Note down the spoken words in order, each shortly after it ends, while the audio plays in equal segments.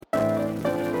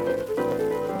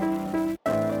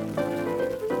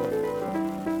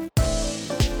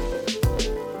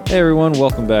Hey everyone,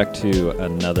 welcome back to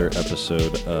another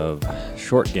episode of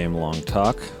Short Game Long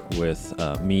Talk with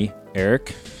me,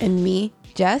 Eric. And me,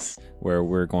 Jess. Where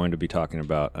we're going to be talking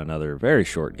about another very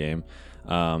short game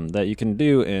that you can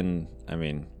do in,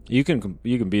 you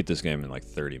can beat this game in like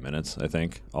 30 minutes, I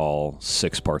think. All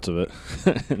 6 parts of it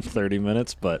in 30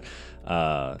 minutes. But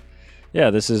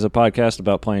this is a podcast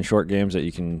about playing short games that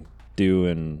you can do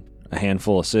in a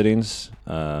handful of sittings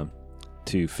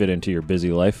to fit into your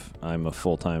busy life. I'm a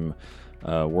full-time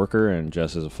worker, and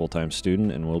Jess is a full-time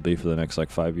student, and will be for the next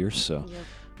 5 years. So,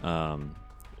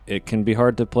 it can be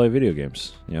hard to play video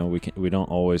games. You know, we don't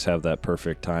always have that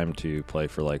perfect time to play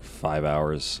for 5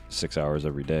 hours, 6 hours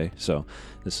every day. So,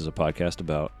 this is a podcast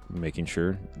about making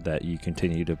sure that you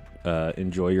continue to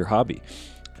enjoy your hobby,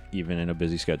 even in a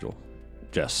busy schedule.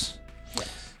 Jess,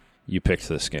 you picked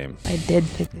this game. I did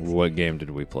pick this. What game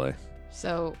did we play?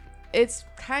 So it's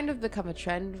kind of become a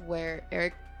trend where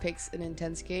Eric picks an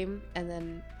intense game and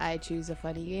then I choose a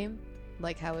funny game,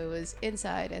 like how it was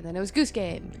Inside and then it was Goose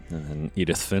Game. And then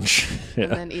Edith Finch.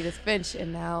 And then Edith Finch,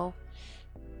 and now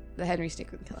the Henry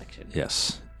Stickmin collection.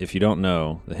 Yes. If you don't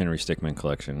know, the Henry Stickmin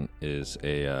collection is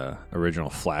a original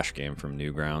Flash game from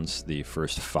Newgrounds. The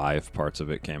first 5 parts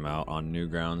of it came out on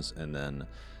Newgrounds, and then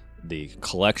the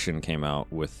collection came out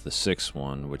with the 6th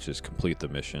one, which is Complete the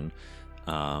Mission.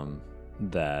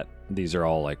 That these are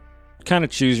all kind of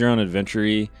choose your own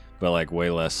adventure-y, but way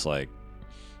less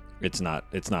it's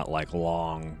not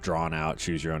long drawn out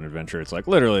choose your own adventure. It's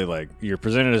literally you're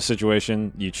presented a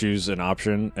situation, you choose an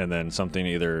option, and then something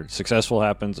either successful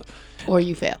happens or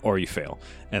you fail,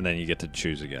 and then you get to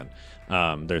choose again.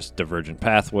 There's divergent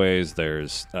pathways.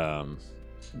 There's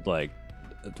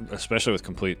especially with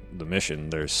Complete the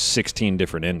Mission, there's 16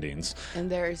 different endings. And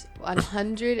there's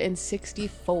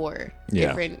 164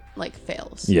 different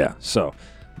fails. Yeah, so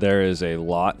there is a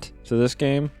lot to this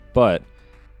game, but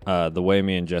the way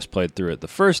me and Jess played through it the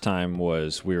first time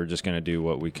was we were just going to do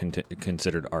what we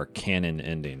considered our canon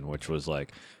ending, which was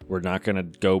we're not going to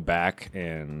go back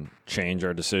and change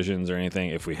our decisions or anything.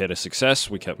 If we hit a success,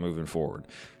 we kept moving forward.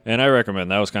 And I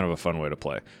recommend that. Was kind of a fun way to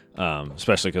play,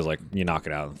 especially because you knock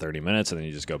it out in 30 minutes and then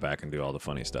you just go back and do all the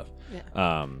funny stuff.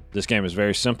 Yeah. This game is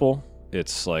very simple.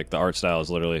 It's the art style is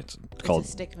literally it's called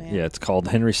Stickman. Yeah, it's called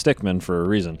Henry Stickmin for a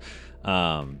reason.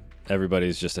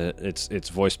 Everybody's just it's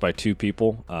voiced by 2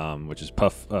 people, which is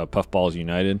Puffballs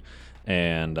United,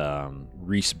 and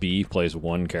Reese B plays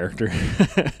 1 character.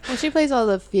 Well, she plays all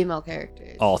the female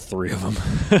characters. All 3 of them.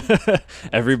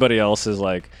 Everybody else is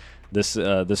this.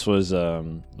 This was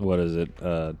what is it?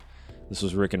 This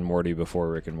was Rick and Morty before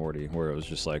Rick and Morty, where it was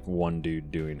just one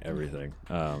dude doing everything.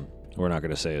 We're not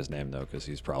going to say his name though, because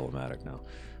he's problematic now.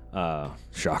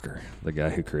 Shocker. The guy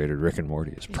who created Rick and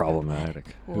Morty is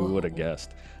problematic. Whoa. Who would have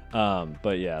guessed?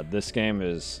 But yeah, this game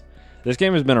has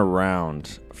been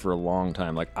around for a long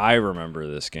time. I remember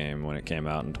this game when it came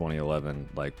out in 2011,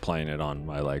 playing it on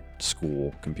my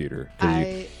school computer.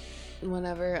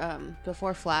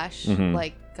 Before Flash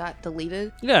got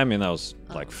deleted. Yeah, that was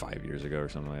 5 years ago or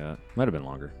something like that. Might have been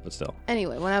longer, but still.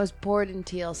 Anyway, when I was bored in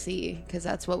TLC, because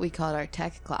that's what we called our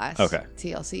tech class. Okay.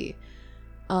 TLC.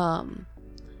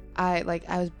 I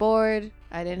was bored.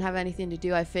 I didn't have anything to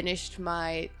do. I finished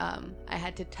my I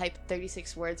had to type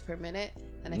 36 words per minute,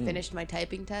 and I finished my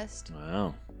typing test.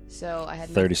 Wow. So I had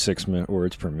 36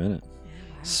 words per minute.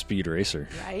 Yeah, wow. Speed racer.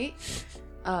 Right?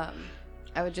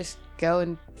 I would just go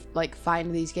and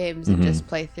find these games and just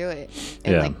play through it.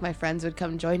 And my friends would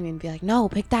come join me and be like, "No,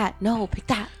 pick that. No, pick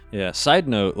that." Yeah, side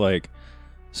note,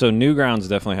 so Newgrounds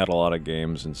definitely had a lot of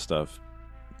games and stuff.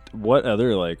 What other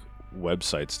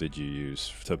websites did you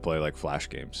use to play Flash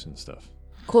games and stuff?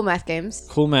 Cool Math Games.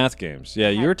 Cool Math Games. Yeah,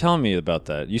 you were telling me about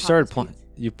that. You started playing.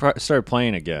 You started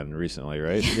playing again recently,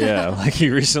 right? Yeah,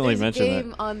 you recently mentioned that. There's a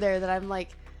game on there that I'm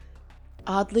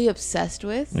oddly obsessed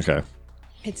with. Okay.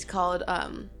 It's called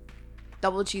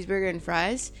Double Cheeseburger and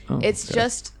Fries. Oh, it's okay.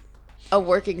 just a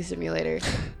working simulator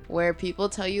where people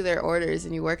tell you their orders,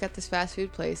 and you work at this fast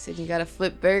food place, and you gotta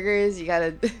flip burgers. You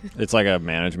gotta. It's like a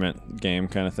management game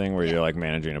kind of thing where you're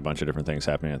managing a bunch of different things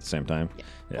happening at the same time.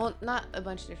 Yeah. Well, not a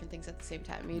bunch of different things at the same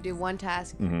time. You do one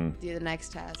task, do the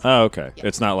next task. Oh, okay. Yeah.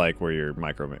 It's not where you're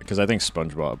because I think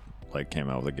SpongeBob came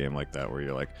out with a game like that where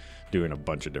you're doing a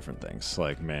bunch of different things,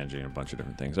 managing a bunch of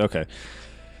different things. Okay.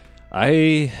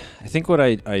 I think what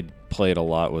I played a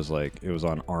lot was it was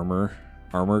on Armor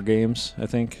Games, I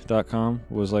think .com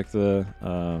was the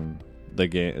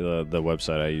game the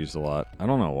website I used a lot. I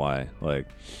don't know why.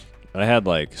 I had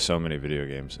like so many video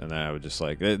games, and then I would just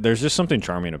like, there's just something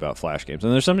charming about Flash games,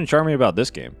 and there's something charming about this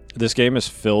game. This game is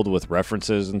filled with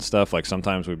references and stuff. Like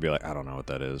sometimes we'd be like, I don't know what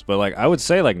that is, but like I would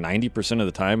say like 90% of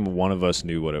the time, one of us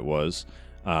knew what it was,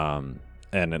 and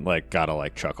it like got a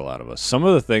like chuckle out of us. Some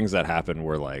of the things that happened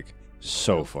were like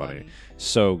so funny,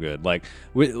 so good. Like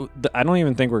I don't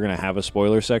even think we're gonna have a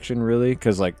spoiler section really,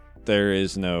 because like there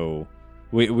is no.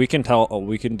 We can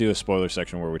do a spoiler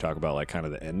section where we talk about like kind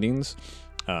of the endings.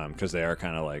 Because they are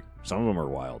kind of like, some of them are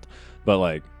wild, but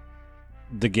like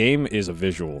the game is a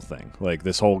visual thing. Like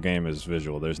this whole game is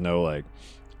visual. There's no like,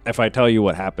 if I tell you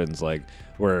what happens, like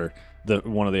where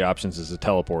one of the options is a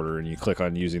teleporter and you click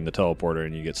on using the teleporter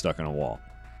and you get stuck in a wall.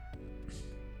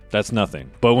 That's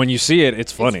nothing. But when you see it,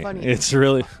 it's funny. It's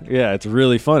really, it's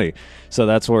really funny. So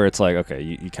that's where it's like, okay,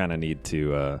 you kind of need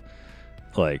to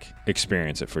like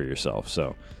experience it for yourself.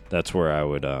 So that's where I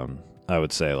would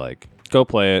say like, go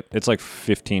play it. It's like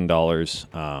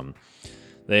 $15.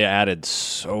 They added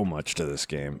so much to this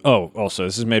game. Oh, also,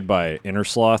 this is made by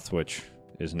Innersloth, which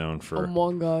is known for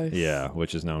Among Us. Yeah,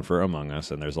 which is known for Among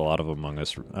Us, and there's a lot of Among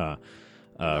Us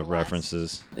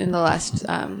references. In the last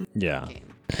game.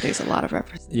 There's a lot of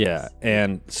references. Yeah,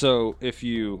 and so if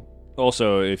you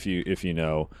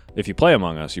play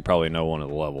Among Us, you probably know one of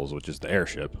the levels, which is the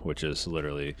airship, which is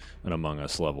literally an Among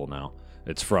Us level now.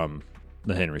 It's from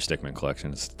the Henry Stickmin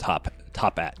collection. It's Top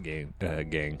At gang.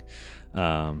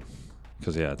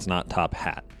 Because it's not Top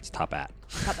Hat. It's Top At.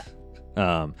 Top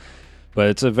At. But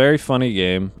it's a very funny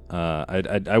game.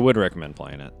 I would recommend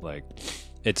playing it. Like,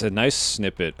 it's a nice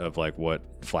snippet of like what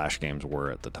Flash games were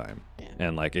at the time. Yeah.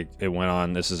 And like it went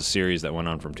on. This is a series that went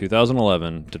on from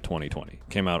 2011 to 2020.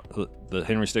 Came out. The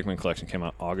Henry Stickmin collection came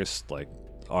out August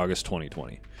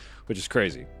 2020, which is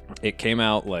crazy. It came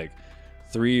out like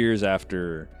 3 years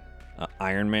after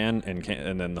Iron Man,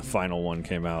 and then the final one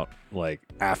came out like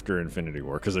after Infinity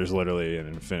War, because there's literally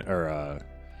an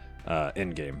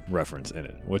Endgame reference in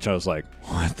it, which I was like,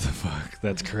 what the fuck?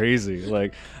 That's crazy.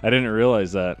 Like, I didn't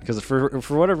realize that, because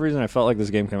for whatever reason I felt like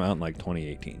this game came out in like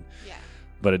 2018. Yeah.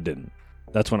 But it didn't.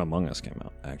 That's when Among Us came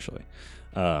out, actually.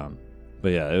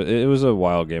 But yeah, it was a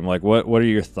wild game. Like, what are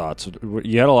your thoughts?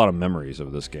 You had a lot of memories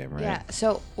of this game, right? Yeah.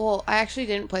 So, I actually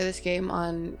didn't play this game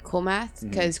on Cool Math,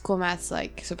 because Cool Math's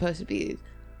like supposed to be,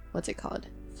 what's it called?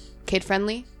 Kid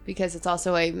friendly, because it's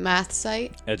also a math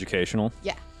site. Educational.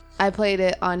 Yeah. I played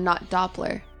it on Not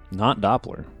Doppler. Not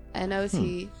Doppler.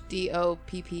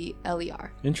 NOTDOPPLER.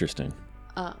 Interesting.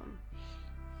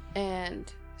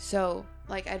 And so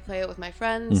like I'd play it with my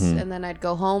friends, and then I'd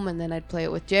go home, and then I'd play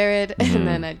it with Jared, and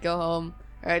then I'd go home,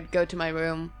 or I'd go to my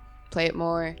room, play it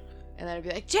more, and then I'd be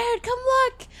like, Jared, come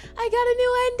look, I got a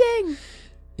new ending.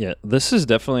 Yeah, this is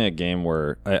definitely a game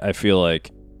where I feel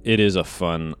like it is a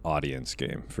fun audience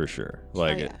game for sure.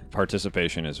 Like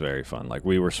participation is very fun. Like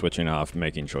we were switching off,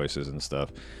 making choices and stuff,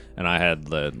 and I had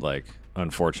the like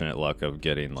unfortunate luck of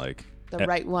getting like the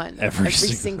right one every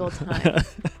single time.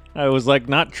 I was like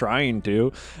not trying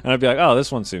to, and I'd be like, oh, this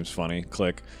one seems funny,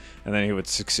 click, and then he would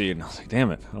succeed, and I was like,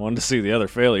 damn it, I wanted to see the other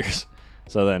failures.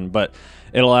 So then, but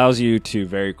it allows you to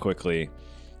very quickly,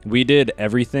 we did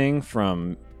everything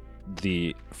from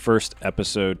the first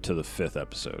episode to the 5th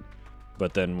episode,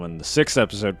 but then when the 6th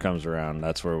episode comes around,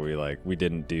 that's where we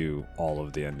didn't do all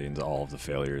of the endings, all of the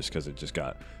failures, because it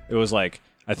was like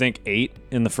I think 8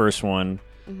 in the first one,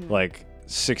 like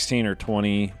 16 or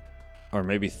 20 or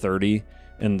maybe 30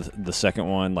 in the second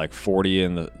one, like 40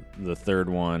 in the third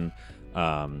one.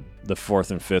 The 4th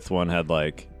and 5th one had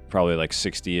like probably like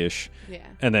 60-ish. Yeah.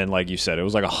 And then like you said, it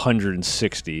was like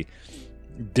 160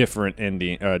 different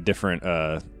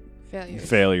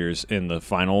failures in the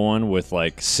final one, with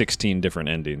like 16 different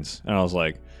endings. And I was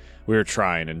like, we were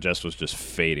trying, and Jess was just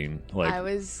fading. Like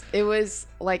it was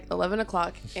like 11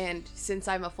 o'clock, and since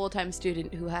I'm a full-time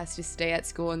student who has to stay at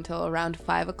school until around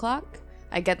 5 o'clock,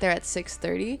 I get there at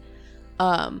 6:30.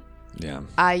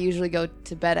 I usually go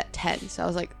to bed at 10, so I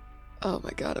was like, oh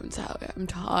my god, I'm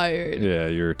tired. Yeah,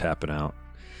 you're tapping out.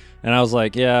 And I was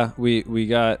like, yeah, we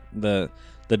got the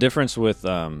difference with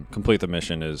complete the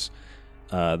mission is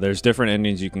there's different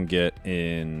endings you can get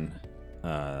in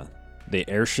the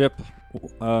airship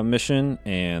mission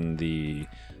and the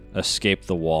escape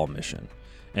the wall mission,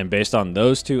 and based on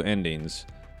those two endings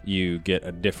you get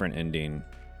a different ending,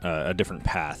 a different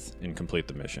path in complete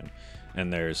the mission.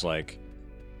 And there's like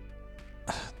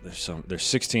there's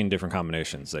 16 different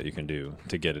combinations that you can do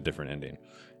to get a different ending,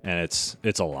 and it's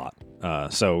a lot.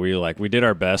 So we did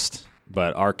our best,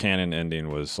 but our canon ending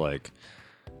was like,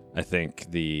 I think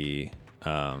the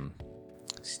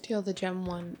steal the gem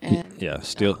one, and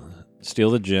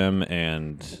steal the gem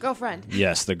and girlfriend.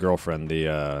 Yes, the girlfriend,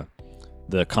 the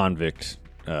the convict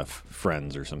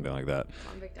friends or something like that.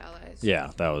 Convict allies.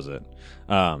 Yeah, that was it.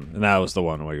 And that was the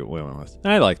one we went with.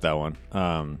 And I liked that one.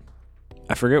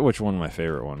 I forget which one my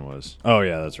favorite one was. Oh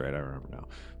yeah, that's right. I remember now.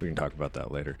 We can talk about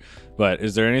that later. But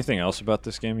is there anything else about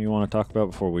this game you want to talk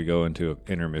about before we go into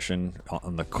intermission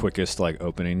on the quickest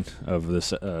opening of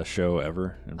this show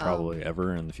ever, and probably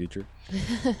ever in the future?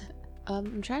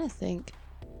 I'm trying to think.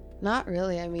 Not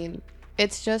really. I mean,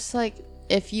 it's just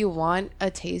if you want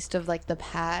a taste of the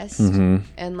past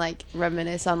and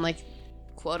reminisce on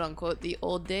quote unquote the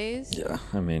old days. Yeah,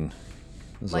 I mean,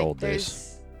 those old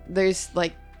days. There's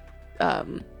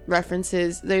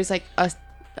references. There's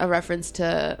a reference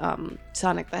to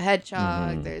Sonic the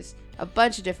Hedgehog. There's a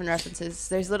bunch of different references.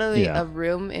 There's literally a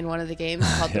room in one the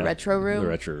called the Retro Room. The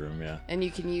Retro Room, yeah. And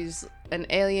you can use an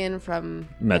alien from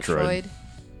Metroid.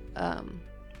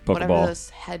 Whatever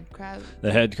those head crabs.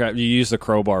 The head crab. You use the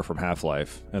crowbar from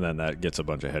Half-Life, and then that gets a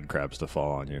bunch of head crabs to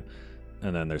fall on you.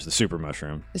 And then there's the super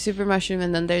mushroom. The super mushroom,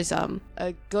 and then there's a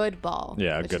good ball.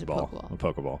 Yeah, a good ball. A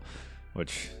Pokeball.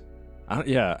 Which, I don't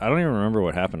even remember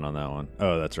what happened on that one.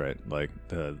 Oh, that's right.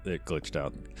 It glitched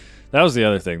out. That was the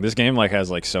other thing. This game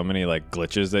has so many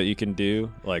glitches that you can do.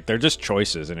 They're just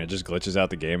choices, and it just glitches out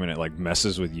the game, and it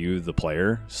messes with you, the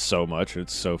player, so much.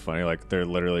 It's so funny. There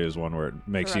literally is one where it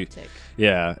makes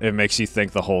it makes you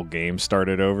think the whole game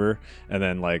started over, and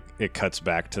then it cuts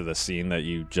back to the scene that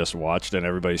you just watched, and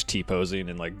everybody's T-posing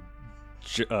and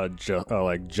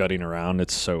jutting around.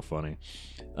 It's so funny.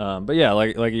 But yeah,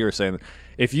 like you were saying,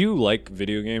 if you like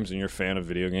video games and you're a fan of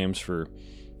video games for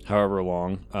however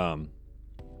long,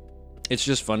 it's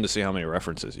just fun to see how many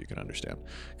references you can understand,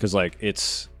 because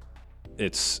it's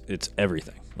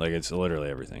everything. It's literally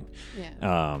everything.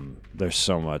 Yeah. There's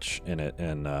so much in it,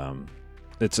 and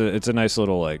it's a nice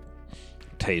little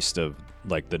taste of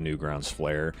the Newgrounds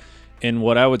flair in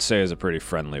what I would say is a pretty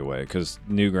friendly way, because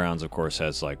Newgrounds, of course,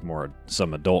 has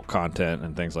some adult content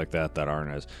and things like that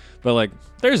aren't as, but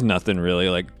there's nothing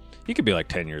really you could be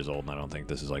 10 years old, and I don't think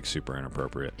this is super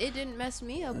inappropriate. It didn't mess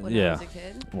me up when I was a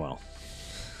kid. Well.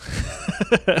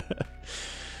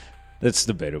 It's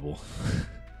debatable.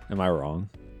 Am I wrong?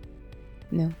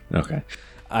 No. Okay.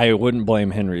 I wouldn't blame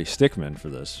Henry Stickmin for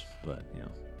this, but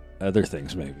other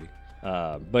things maybe.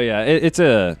 But yeah, it's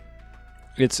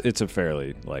a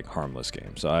fairly harmless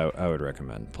game, so I would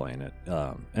recommend playing it.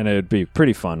 And it'd be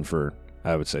pretty fun for,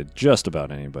 I would say, just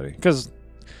about anybody, because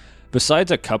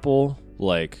besides a couple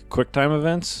quick time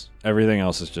events, everything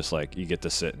else is just you get to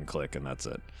sit and click, and that's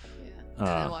it. And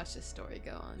then watch the story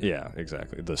go on. Yeah,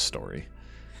 exactly. The story.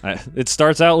 It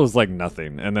starts out with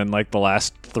nothing, and then the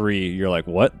last 3, you're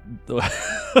what?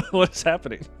 What's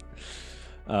happening?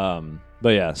 But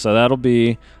yeah, so that'll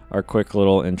be our quick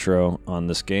little intro on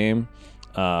this game.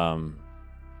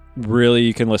 Really,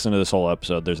 you can listen to this whole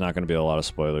episode. There's not going to be a lot of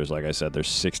spoilers. Like I said, there's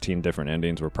 16 different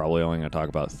endings. We're probably only going to talk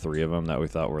about 3 of them that we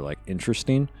thought were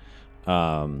interesting.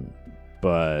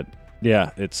 But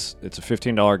yeah, it's a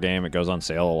 $15 game. It goes on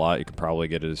sale a lot. You could probably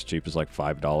get it as cheap as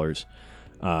 $5.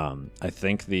 I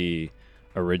think the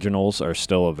originals are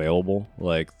still available.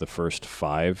 The first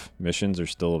 5 missions are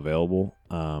still available.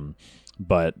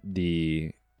 But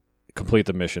the complete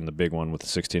the mission, the big one with the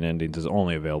 16 endings, is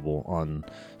only available on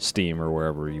Steam or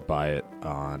wherever you buy it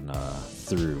on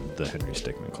through the Henry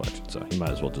Stickmin collection. So you might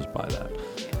as well just buy that.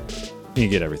 You can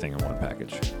get everything in one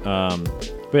package.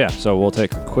 But yeah, so we'll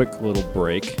take a quick little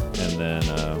break, and then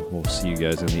we'll see you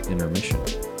guys in the intermission.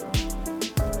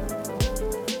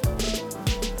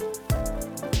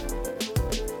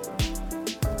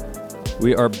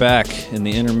 We are back in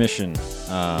the intermission.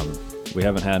 We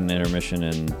haven't had an intermission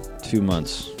in 2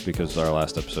 months because our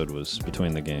last episode was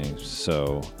between the games.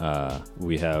 So I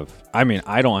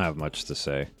don't have much to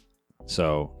say.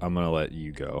 So I'm going to let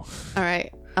you go. All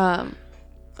right.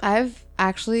 I've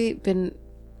actually been,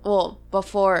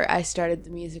 before I started the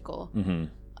musical,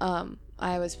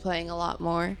 I was playing a lot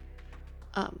more.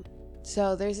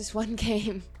 So there's this one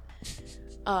game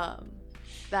that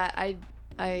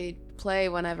I play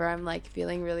whenever I'm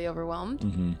feeling really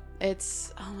overwhelmed.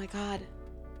 It's, oh my god.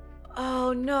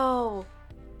 Oh no.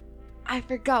 I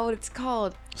forgot what it's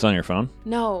called. It's on your phone?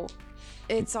 No.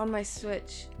 It's on my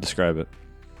Switch. Describe it.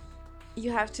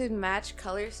 You have to match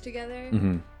colors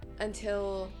together.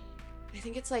 Until I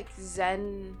think it's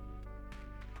Zen.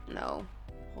 No,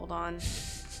 hold on.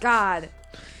 God.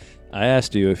 I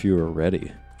asked you if you were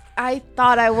ready. I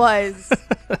thought I was.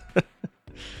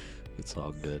 It's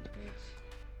all good.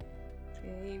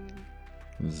 Game.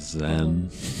 Zen.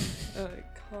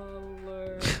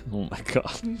 Color. Oh my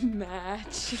god.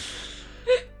 Match.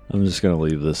 I'm just gonna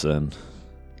leave this in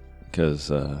because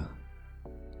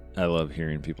I love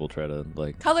hearing people try to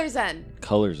like Color Zen.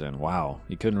 Color Zen. Wow,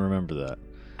 you couldn't remember that.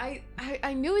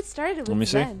 I knew it started with Let me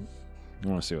Zen. see. I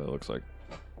want to see what it looks like.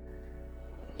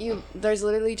 There's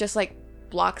literally just like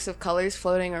blocks of colors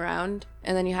floating around,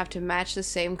 and then you have to match the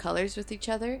same colors with each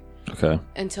other. Okay.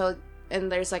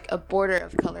 And there's like a border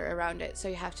of color around it, so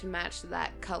you have to match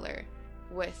that color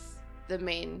with the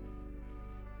main.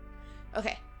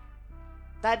 Okay,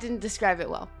 that didn't describe it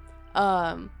well.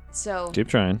 So keep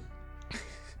trying.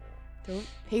 Don't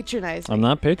patronize me. I'm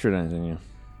not patronizing you.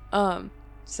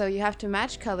 So you have to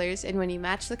match colors, and when you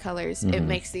match the colors, it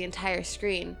makes the entire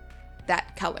screen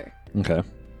that color. Okay.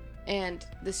 And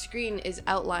the screen is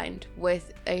outlined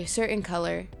with a certain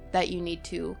color that you need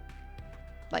to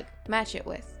like match it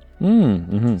with.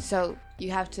 So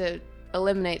you have to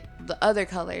eliminate the other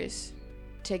colors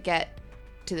to get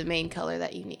to the main color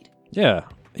that you need. Yeah.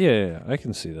 I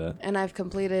can see that. And I've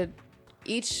completed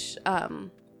each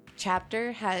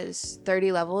chapter has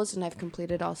 30 levels, and I've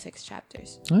completed all 6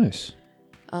 chapters. Nice.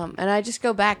 And I just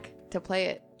go back to play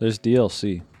it. There's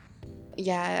DLC.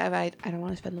 Yeah, I don't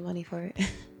want to spend the money for it.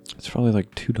 It's probably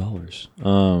like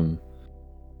 $2.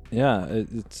 Yeah,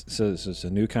 it's a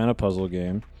new kind of puzzle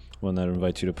game, one that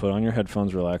invites you to put on your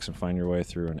headphones, relax, and find your way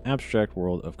through an abstract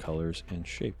world of colors and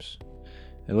shapes.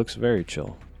 It looks very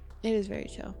chill. It is very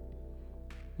chill.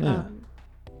 Yeah.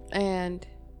 And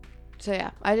so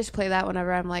yeah, I just play that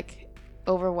whenever I'm like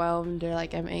overwhelmed or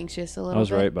like I'm anxious a little bit. I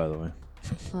was right, by the way.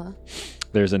 Huh?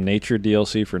 There's a nature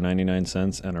DLC for 99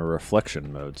 cents and a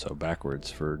reflection mode, so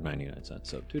backwards, for 99 cents.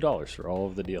 So $2 for all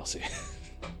of the DLC.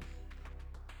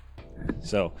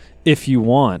 So if you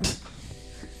want,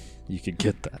 you could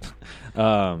get that.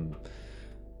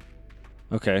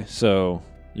 Okay, so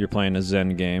you're playing a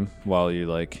Zen game while you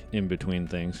like in between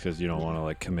things because you don't want to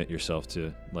like commit yourself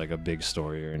to like a big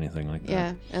story or anything like that.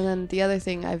 Yeah, and then the other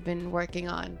thing I've been working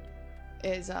on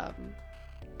is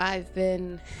I've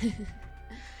been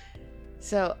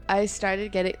so I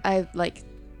started getting I've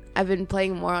been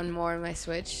playing more and more on my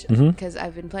Switch because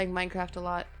I've been playing Minecraft a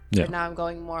lot. Yeah. But now I'm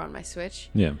going more on my Switch.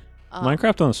 Yeah.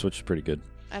 Minecraft on the Switch is pretty good.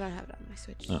 I don't have it on my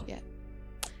Switch yet.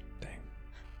 Dang.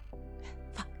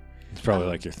 It's probably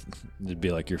like it'd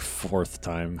be like your 4th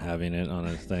time having it on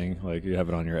a thing. Like you have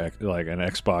it on your like an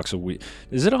Xbox, a Wii.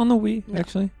 Is it on the Wii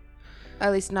actually?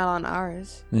 At least not on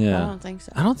ours. Yeah. I don't think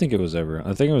so. I don't think it was ever.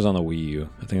 I think it was on the Wii U.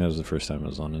 I think that was the first time it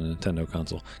was on a Nintendo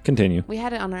console. Continue. We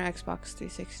had it on our Xbox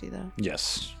 360 though.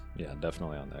 Yes. Yeah,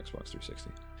 definitely on the Xbox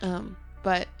 360.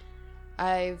 But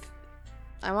I'm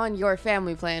on your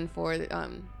family plan for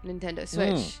Nintendo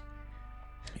Switch.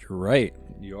 You're right.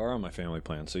 You are on my family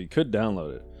plan, so you could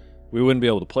download it. We wouldn't be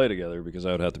able to play together because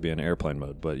I would have to be in airplane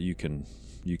mode, but you can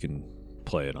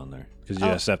play it on there because you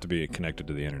just have to be connected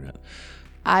to the internet.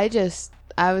 I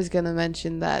was gonna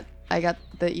mention that you got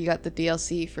the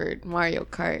DLC for Mario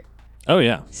Kart. Oh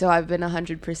yeah. So I've been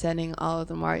 100%ing all of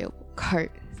the Mario Kart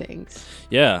things.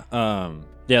 Yeah.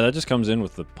 Yeah, that just comes in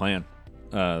with the plan.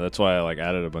 That's why I like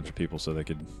added a bunch of people so they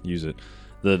could use it.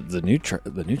 The new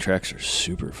tracks are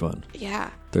super fun. Yeah.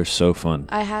 They're so fun.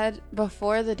 I had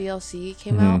before the DLC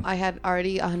came out, I had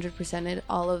already 100%ed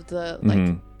all of the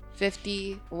like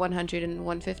 50, 100, and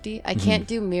 150. I can't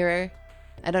do mirror.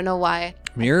 I don't know why.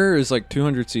 Mirror is like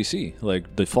 200cc,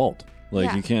 like default.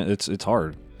 Like you can't. It's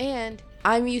hard. And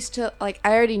I'm used to like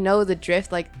I already know the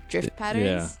drift patterns.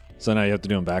 Yeah. So now you have to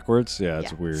do them backwards. Yeah,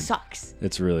 it's weird. Sucks.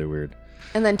 It's really weird.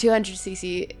 And then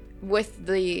 200cc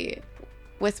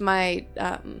with my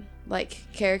like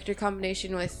character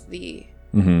combination with the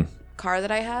car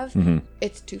that I have,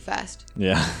 it's too fast.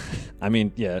 Yeah. I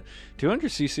mean, yeah,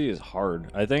 200cc is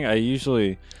hard. I think I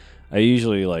usually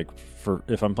like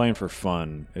if I'm playing for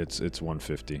fun, it's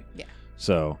 150. Yeah.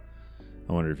 So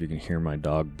I wonder if you can hear my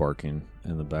dog barking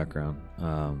in the background.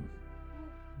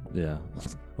 Yeah.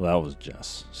 Well, that was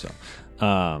Jess. So,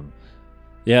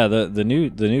 yeah, the new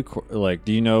like,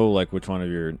 do you know like which one of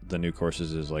the new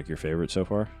courses is like your favorite so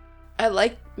far? I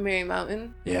like Mary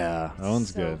Mountain. Yeah, that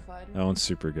one's good. Fun. That one's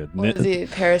super good. Or the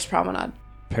Paris Promenade.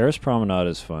 Paris Promenade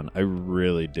is fun. I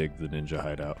really dig the Ninja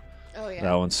Hideout. Oh yeah.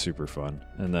 That one's super fun.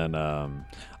 And then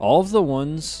all the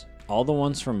ones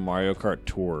from Mario Kart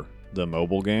Tour, the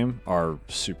mobile game, are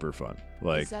super fun.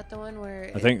 Like, is that the one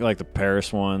where I think like the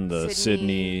Paris one, the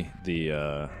Sydney,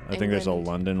 I think there's a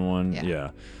London one. Yeah.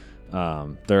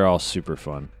 They're all super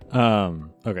fun.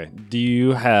 Okay. Do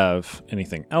you have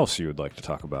anything else you would like to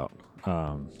talk about?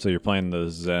 So you're playing the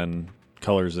Zen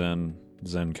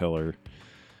Color.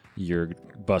 You're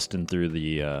busting through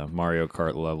the Mario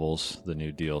Kart levels, the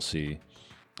new DLC,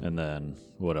 and then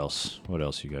what else? What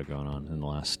else you got going on in the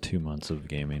last 2 months of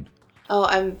gaming? Oh,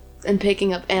 I'm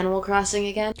picking up Animal Crossing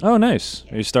again. Oh, nice.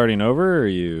 Are you starting over, or are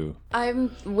you...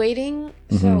 I'm waiting.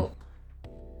 So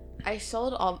I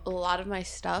sold a lot of my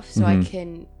stuff so I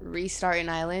can restart an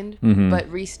island, but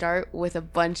restart with a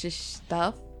bunch of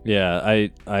stuff. Yeah,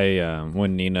 I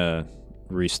when Nina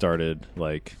restarted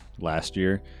like last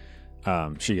year,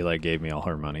 she like gave me all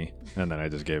her money, and then I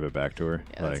just gave it back to her.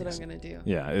 Yeah, that's what I'm gonna do.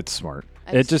 Yeah, it's smart.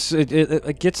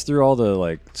 It gets through all the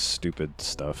like stupid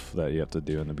stuff that you have to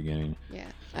do in the beginning. Yeah,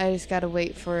 I just gotta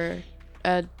wait for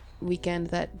a weekend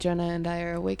that Jonah and I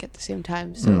are awake at the same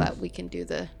time, so that we can do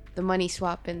the money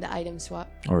swap and the item swap.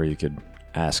 Or you could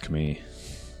ask me,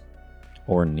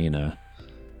 or Nina.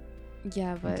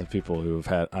 Yeah, but the people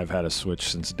I've had a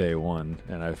Switch since day one,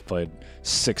 and I've played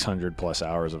 600 plus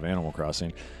hours of Animal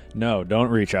Crossing. No, don't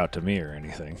reach out to me or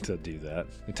anything to do that.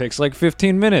 It takes like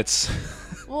 15 minutes.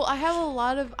 Well, I have a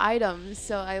lot of items,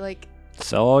 so I like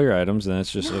sell all your items, and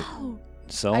it's just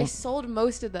sell. I sold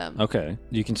most of them. Okay,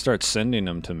 you can start sending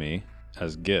them to me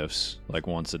as gifts, like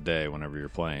once a day whenever you're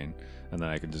playing, and then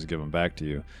I can just give them back to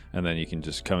you, and then you can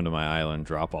just come to my island,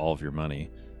 drop all of your money,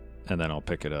 and then I'll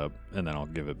pick it up, and then I'll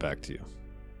give it back to you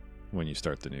when you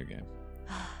start the new game.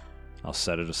 I'll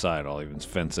set it aside. I'll even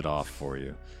fence it off for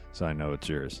you, so I know it's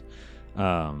yours.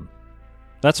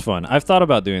 That's fun. I've thought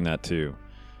about doing that too,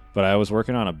 but I was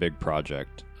working on a big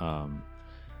project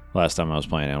last time I was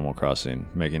playing Animal Crossing,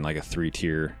 making like a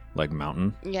 3-tier like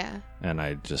mountain. Yeah. And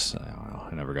I don't know,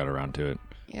 I never got around to it.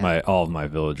 Yeah. All of my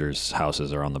villagers'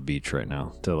 houses are on the beach right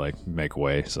now to like make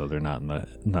way, so they're not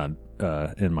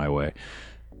in my way.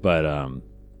 But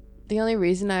the only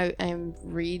reason I'm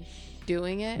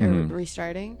redoing it or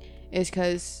restarting is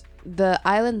because the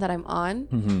island that I'm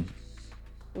on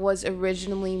was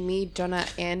originally me, Jonah,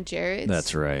 and Jared's.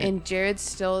 That's right. And Jared's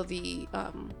still the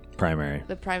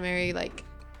primary like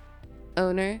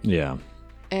owner. Yeah.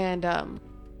 And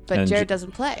but Jared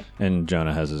doesn't play. And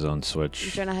Jonah has his own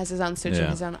Switch. Jonah has his own Switch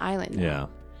and his own island now. Yeah.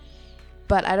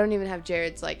 But I don't even have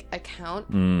Jared's like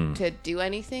account to do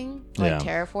anything like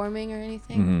terraforming or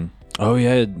anything. Oh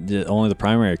yeah, only the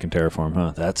primary can terraform,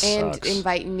 huh? That sucks. And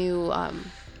invite new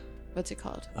what's it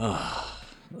called?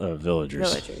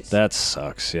 Villagers. That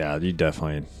sucks. Yeah, you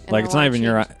definitely like it's not even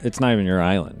your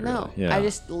island. No, really. Yeah. I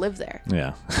just live there.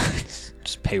 Yeah,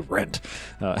 just pay rent.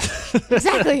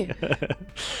 Exactly.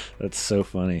 That's so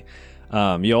funny.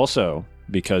 You also,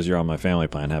 because you're on my family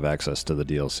plan, have access to the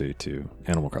DLC to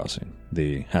Animal Crossing,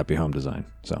 the Happy Home design.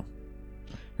 So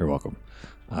you're welcome.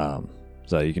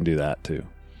 So you can do that too.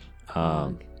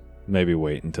 Maybe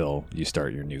wait until you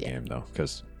start your new game though,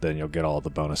 because then you'll get all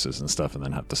the bonuses and stuff and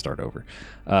then have to start over.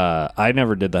 I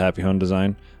never did the Happy Home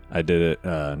design. I did it.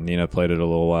 Nina played it a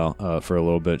little while, for a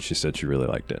little bit. She said she really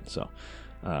liked it. So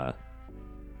I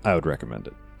would recommend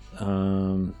it.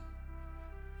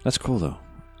 That's cool though.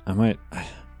 I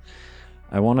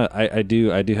do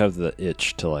have the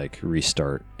itch to like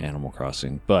restart Animal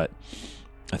Crossing, but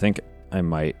I think I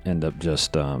might end up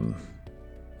just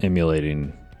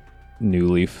emulating New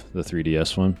Leaf, the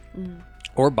 3DS one,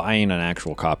 or buying an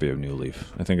actual copy of New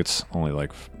Leaf. I think it's only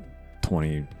like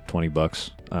 $20.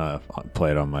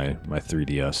 Play it on my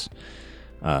 3DS,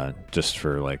 just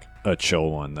for like a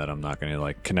chill one that I'm not going to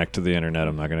like connect to the internet.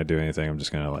 I'm not going to do anything. I'm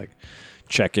just going to like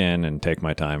check in and take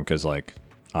my time because like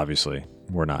obviously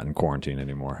we're not in quarantine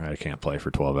anymore. I can't play for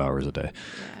 12 hours a day.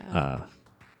 Yeah.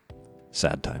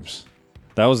 Sad times.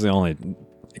 That was the only...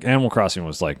 Animal Crossing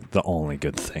was like the only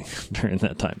good thing during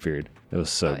that time period. It was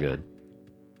so good.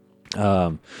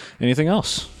 Anything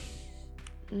else?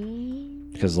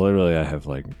 Because literally I have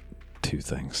like 2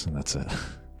 things and that's it.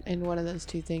 And one of those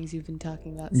 2 things you've been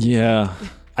talking about. Yeah,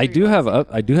 I do have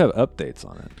updates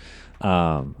on it.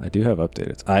 I do have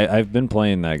updates. I've been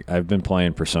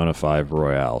playing Persona 5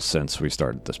 Royale since we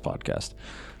started this podcast,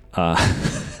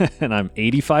 and I'm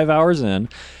 85 hours in,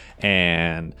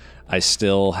 and I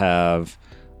still have.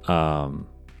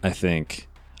 I think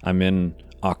I'm in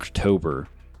October,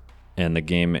 and the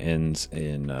game ends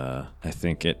in. I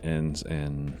think it ends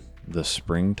in the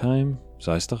springtime,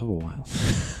 so I still have a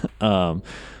while.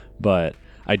 But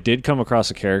I did come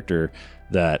across a character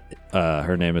that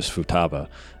her name is Futaba,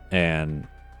 and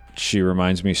she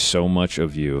reminds me so much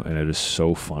of you, and it is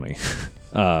so funny.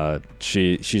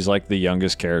 She's like the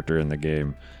youngest character in the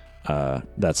game.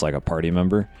 That's like a party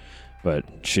member, but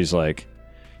she's a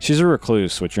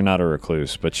recluse, which you're not a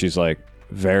recluse, but she's like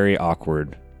very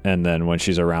awkward. And then when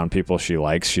she's around people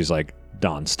she's like,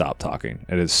 Don, stop talking.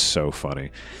 It is so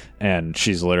funny. And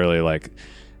she's literally like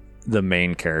the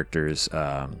main character's,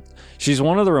 she's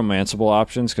one of the romanceable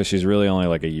options because she's really only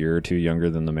like a year or 2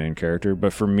 younger than the main character.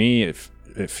 But for me,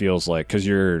 it feels like, because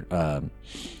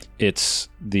it's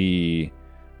the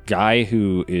guy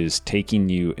who is taking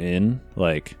you in,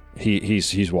 like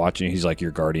he's watching. He's like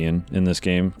your guardian in this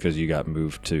game because you got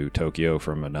moved to Tokyo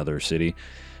from another city,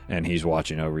 and he's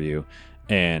watching over you.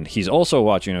 And he's also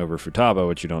watching over Futaba,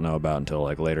 which you don't know about until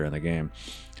like later in the game.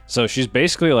 So she's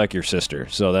basically like your sister.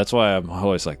 So that's why I'm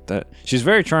always like that. She's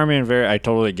very charming and I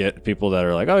totally get people that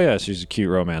are like, oh yeah, she's a cute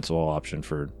romanceable option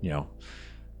for,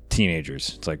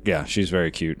 teenagers. It's like, yeah, she's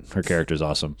very cute. Her character's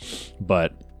awesome.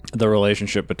 But the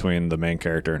relationship between the main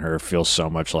character and her feels so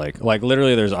much like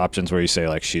literally there's options where you say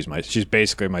like she's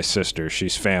basically my sister,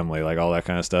 she's family, like all that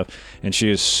kind of stuff. And she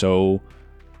is so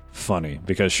funny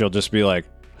because she'll just be like,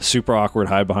 super awkward,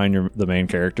 hide behind the main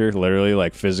character, literally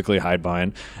like physically hide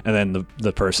behind, and then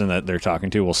the person that they're talking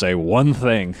to will say one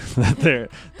thing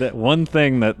that one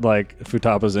thing that like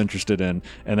Futaba's interested in,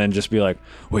 and then just be like,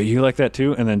 wait, you like that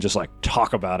too? And then just like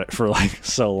talk about it for like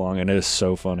so long, and it is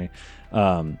so funny.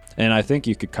 And I think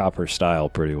you could cop her style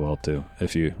pretty well too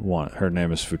if you want. Her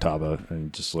name is Futaba,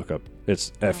 and just look up,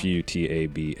 it's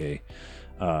Futaba.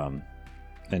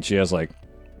 And she has like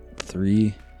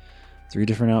three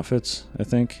different outfits, I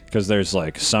think, because there's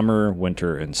like summer,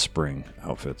 winter, and spring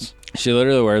outfits. She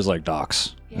literally wears like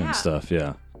docks and stuff,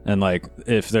 yeah. And like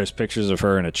if there's pictures of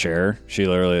her in a chair, she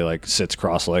literally like sits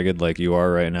cross-legged like you are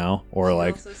right now, or she's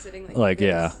like also sitting like this.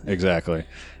 Yeah, exactly.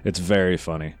 It's very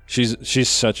funny. She's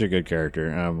such a good character,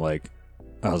 and I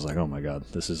was like, oh my god,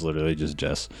 this is literally just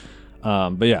Jess.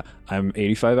 But yeah, I'm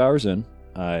 85 hours in.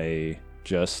 I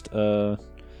just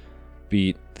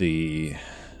beat the,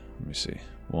 let me see.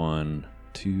 1,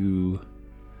 2,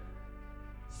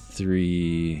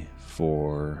 3,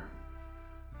 4,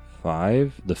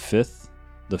 5. The fifth,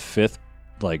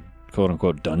 like quote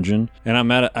unquote dungeon. And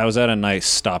I was at a nice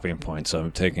stopping point, so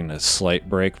I'm taking a slight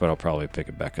break, but I'll probably pick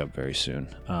it back up very soon.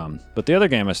 But the other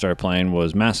game I started playing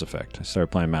was Mass Effect. I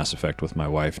started playing Mass Effect with my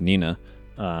wife Nina.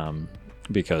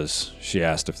 Because she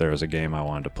asked if there was a game I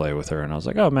wanted to play with her, and I was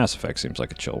like, oh, Mass Effect seems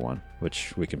like a chill one,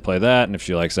 which we can play that, and if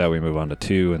she likes that, we move on to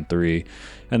 2 and 3,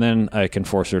 and then I can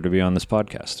force her to be on this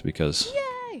podcast, because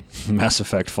yay! Mass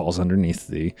Effect falls underneath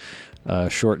the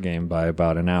short game by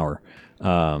about an hour.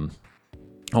 First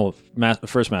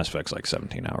Mass Effect's like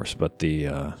 17 hours, but the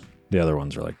other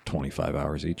ones are like 25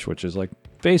 hours each, which is like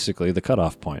basically the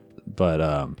cutoff point.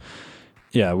 But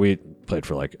yeah, we played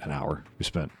for like an hour.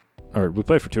 We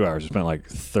played for 2 hours. We spent like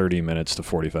 30 minutes to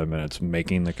 45 minutes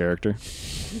making the character.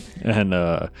 And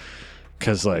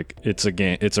because like it's a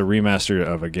remaster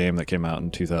of a game that came out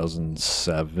in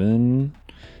 2007.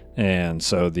 And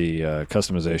so the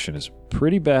customization is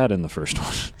pretty bad in the first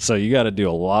one. So you got to do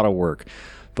a lot of work.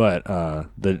 But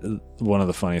one of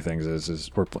the funny things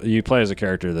is you play as a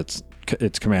character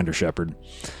it's Commander Shepard.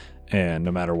 And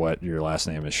no matter what, your last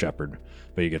name is Shepard.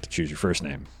 But you get to choose your first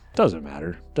name. Doesn't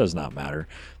matter. Does not matter.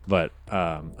 But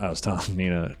I was telling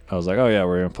Nina, I was like, oh yeah,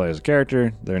 we're going to play as a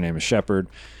character. Their name is Shepard.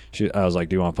 I was like,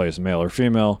 do you want to play as male or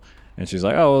female? And she's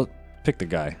like, oh, well, pick the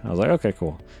guy. I was like, okay,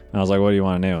 cool. And I was like, what do you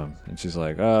want to name him? And she's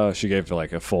like, oh, she gave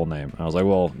like a full name. I was like,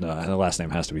 well, no, the last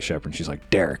name has to be Shepard. And she's like,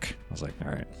 Derek. I was like,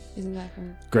 all right. Isn't that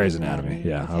from Grey's Anatomy?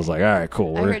 Yeah. Okay. I was like, all right,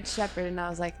 cool. I heard Shepard, and I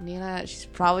was like, Nina, she's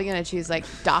probably going to choose like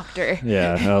doctor.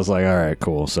 Yeah. I was like, all right,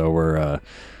 cool. So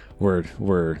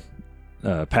we're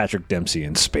Patrick Dempsey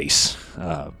in space.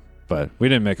 But we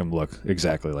didn't make him look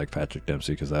exactly like Patrick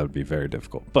Dempsey because that would be very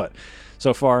difficult. But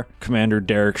so far, Commander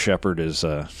Derek Shepard is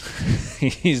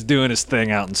he's doing his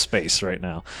thing out in space right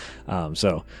now.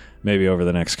 So maybe over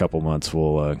the next couple months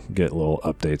we'll get little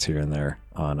updates here and there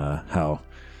on how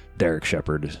Derek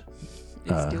Shepard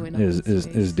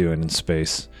is doing in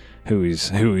space, who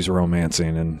he's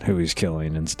romancing and who he's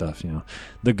killing and stuff. You know,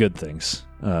 the good things.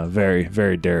 Very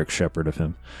very Derek Shepard of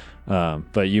him.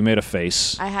 But you made a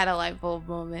face. I had a light bulb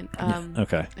moment.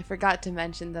 Okay. I forgot to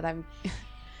mention that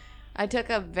I took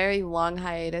a very long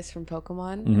hiatus from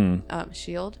Pokemon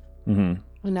Shield, and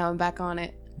now I'm back on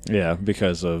it. Yeah,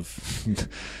 because of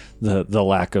the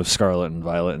lack of Scarlet and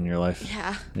Violet in your life.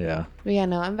 Yeah. Yeah. But yeah,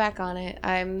 no, I'm back on it.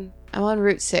 I'm on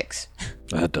Route 6.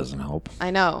 That doesn't help.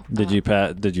 I know. Did you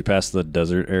pass the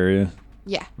desert area?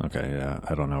 Yeah. Okay. Yeah,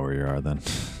 I don't know where you are then.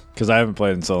 Because I haven't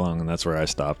played in so long, and that's where I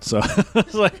stopped. So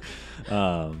it's like,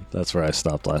 that's where I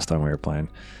stopped last time we were playing.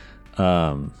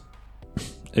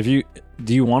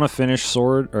 Do you want to finish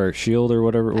Sword or Shield or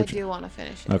whatever? I do want to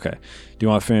finish it. Okay. Do you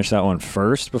want to finish that one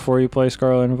first before you play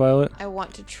Scarlet and Violet? I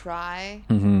want to try,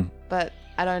 but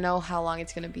I don't know how long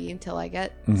it's going to be until I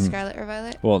get Scarlet or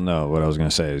Violet. Well, no. What I was going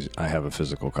to say is I have a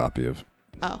physical copy of.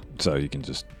 Oh. So you can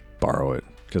just borrow it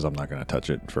because I'm not going to touch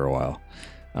it for a while.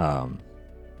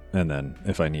 And then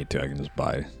if I need to, I can just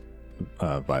buy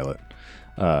Violet.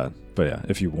 But yeah,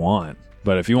 if you want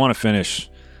to finish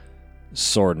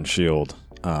Sword and Shield,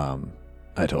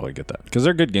 I totally get that because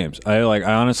they're good games. I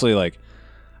honestly like.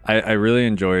 I really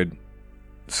enjoyed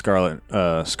Scarlet,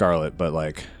 but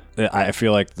like I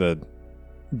feel like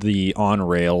the on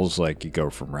rails, like you go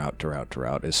from route to route to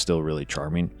route, is still really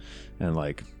charming, and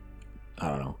like I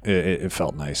don't know, it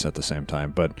felt nice at the same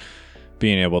time. But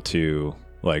being able to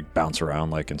like bounce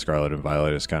around like in Scarlet and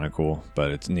Violet is kind of cool,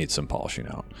 but it needs some polishing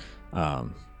out.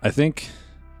 I think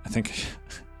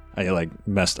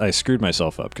I screwed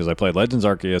myself up because I played Legends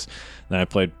Arceus, then I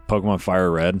played Pokemon Fire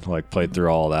Red, like played through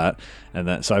all of that, and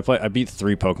then so I beat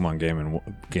 3 Pokemon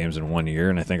games in 1 year,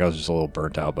 and I think I was just a little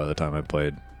burnt out by the time I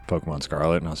played Pokemon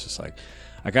Scarlet, and I was just like,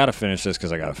 I gotta finish this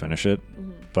because I gotta finish it.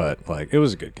 But like it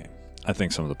was a good game. I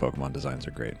think some of the Pokemon designs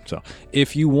are great. So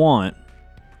if you want,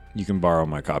 you can borrow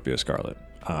my copy of Scarlet.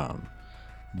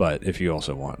 But if you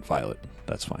also want Violet,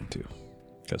 that's fine too,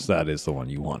 because that is the one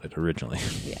you wanted originally.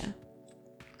 Yeah.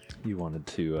 You wanted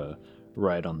to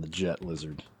ride on the jet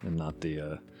lizard and not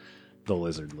the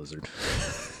lizard,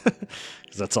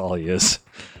 because that's all he is.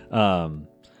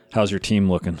 How's your team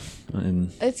looking?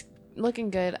 It's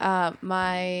looking good.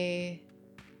 My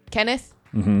Kenneth.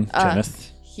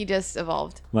 Kenneth. He just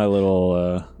evolved. My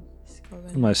little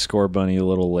my Score Bunny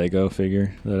little Lego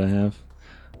figure that I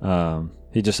have.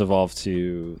 He just evolved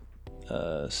to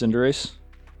Cinderace.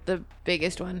 The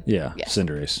biggest one. Yeah, yes.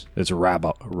 Cinderace. It's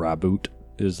Raboot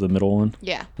is the middle one.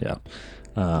 Yeah. Yeah.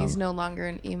 He's no longer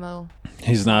an emo.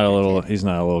 He's not a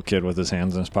little kid with his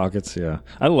hands in his pockets. Yeah.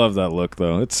 I love that look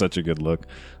though. It's such a good look.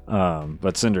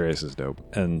 But Cinderace is dope.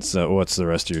 And so what's the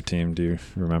rest of your team? Do you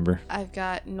remember? I've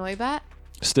got Noibat.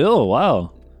 Still,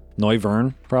 wow.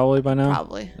 Noivern probably by now.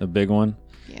 Probably. A big one.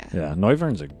 Yeah. Yeah.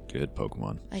 Noivern's a good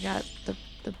Pokemon. I got the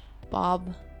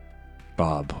Bob.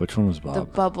 Bob. Which one was Bob? The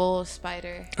bubble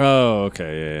spider. Oh,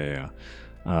 okay. Yeah.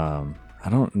 I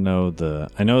don't know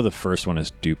I know the first one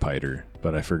is Dupiter,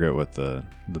 but I forget what the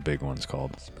big one's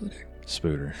called.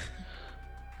 Spooter.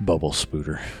 Bubble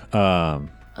Spooter.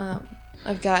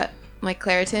 I've got my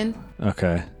Claritin.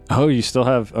 Okay. Oh, you still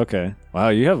have, okay. Wow,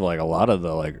 you have like a lot of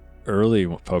the like early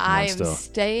Pokemon still. I am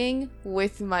staying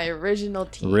with my original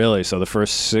team. Really? So the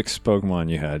first 6 Pokemon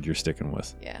you had, you're sticking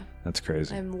with? Yeah. That's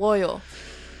crazy. I'm loyal.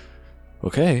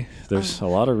 Okay. There's a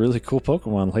lot of really cool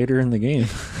Pokemon later in the game.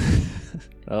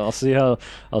 I'll see how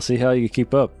you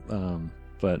keep up.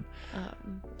 But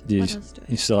you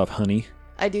still have Honey?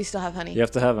 I do still have Honey. You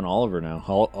have to have an Oliver now.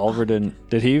 Oliver did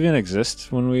he even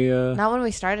exist when we not when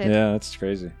we started. Yeah, that's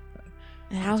crazy.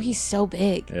 And now he's so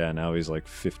big. Yeah, now he's like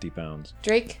 50 pounds.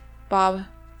 Drake, Bob,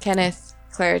 Kenneth,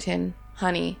 Claritin,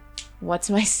 Honey. What's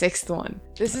my 6th one?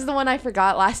 This is the one I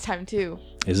forgot last time too.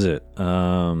 Is it? Do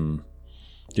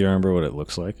you remember what it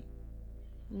looks like?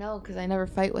 No, because I never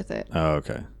fight with it. Oh,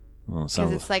 okay. Well,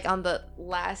 because it's like on the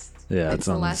last. Yeah, it's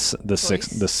on the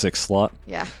sixth slot.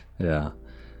 Yeah. Yeah.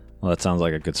 Well, that sounds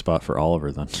like a good spot for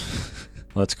Oliver then.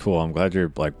 Well, that's cool. I'm glad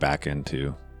you're like back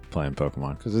into playing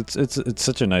Pokemon because it's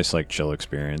such a nice like chill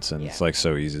experience, and it's like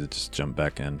so easy to just jump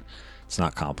back in. It's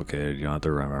not complicated. You don't have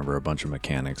to remember a bunch of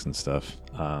mechanics and stuff.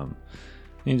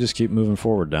 You just keep moving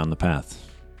forward down the path.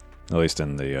 At least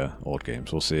in the old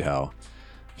games. We'll see how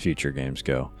future games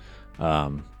go.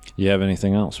 You have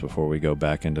anything else before we go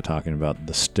back into talking about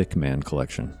the Stickman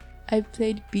collection? I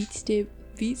played Beat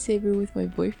Saber with my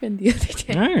boyfriend the other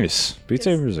day. Nice. Beat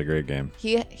Saber is a great game.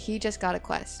 He just got a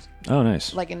quest. Oh,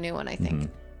 nice. Like a new one, I think.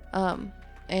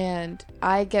 And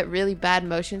I get really bad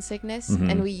motion sickness,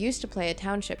 and we used to play a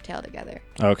Township Tale together.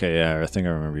 Okay, yeah, I think I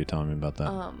remember you telling me about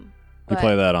that. You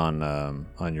play that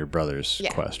on your brother's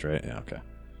quest, right? Yeah, okay.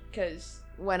 Because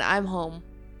when I'm home,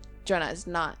 Jonah's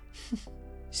not.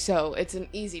 So it's an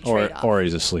easy trade-off. Or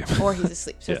he's asleep. So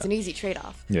it's an easy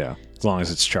trade-off. Yeah, as long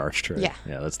as it's charged, right? Yeah.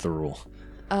 Yeah, that's the rule.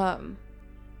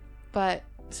 But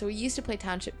so we used to play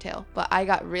Township Tale, but I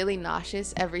got really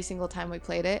nauseous every single time we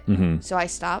played it. So I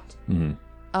stopped. And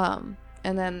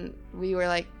then we were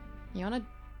like, you want to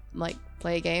like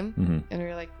play a game? And we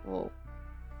were like, well,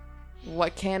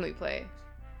 what can we play?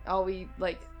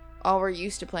 All we're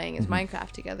used to playing is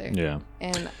Minecraft together. Yeah.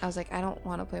 And I was like, I don't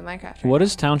want to play Minecraft right What now.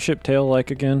 is Township Tale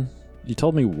like again? You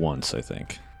told me once, I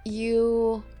think.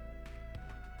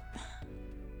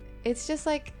 It's just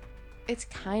like, it's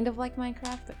kind of like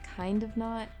Minecraft, but kind of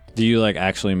not. Do you like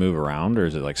actually move around, or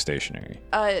is it like stationary?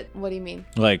 What do you mean?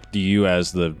 Like, do you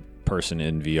as the person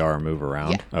in VR move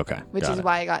around? Yeah. Okay. Which is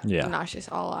why I got nauseous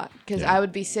a lot. Because I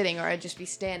would be sitting or I'd just be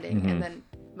standing, and then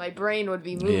my brain would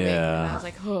be moving. And I was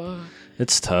like, oh.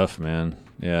 It's tough, man.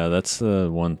 Yeah, that's the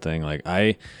one thing. Like,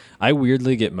 I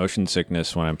weirdly get motion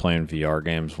sickness when I'm playing VR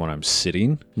games when I'm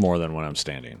sitting more than when I'm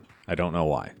standing. I don't know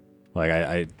why. Like,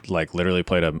 I like literally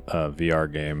played a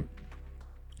VR game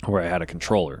where I had a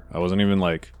controller. I wasn't even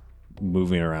like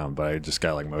moving around, but I just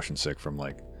got like motion sick from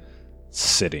like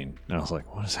sitting, and I was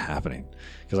like, what is happening?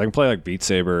 Because I can play like Beat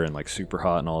Saber and like Super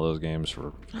Hot and all those games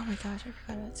for. Oh my gosh, I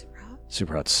forgot about Super Hot.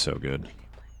 Super Hot's so good.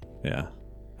 Yeah.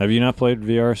 Have you not played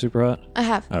VR Super Hot? I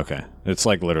have. Okay. It's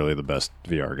like literally the best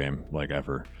VR game like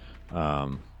ever.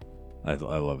 I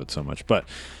love it so much. But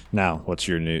now, what's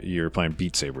your new? You're playing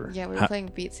Beat Saber. Yeah, we were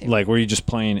playing Beat Saber. Like, were you just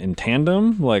playing in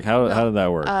tandem? Like, how did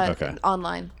that work? Okay.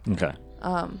 Online. Okay.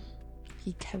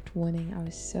 He kept winning. I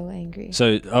was so angry.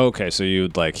 So so you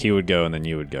would like he would go and then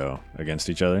you would go against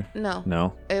each other? No.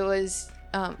 No. It was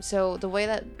so the way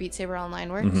that Beat Saber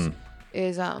Online works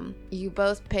is you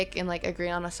both pick and like agree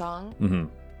on a song,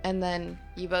 and then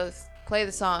you both play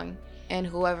the song, and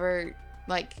whoever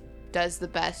like does the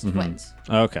best wins.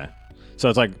 Okay. So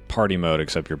it's like party mode,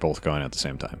 except you're both going at the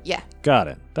same time. Yeah. Got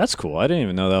it. That's cool. I didn't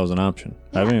even know that was an option.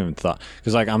 Yeah. I haven't even thought.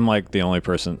 Because like I'm like the only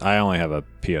person. I only have a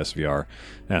PSVR,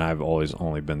 and I've always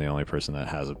only been the only person that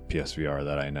has a PSVR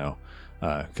that I know.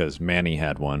 Because Manny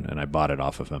had one, and I bought it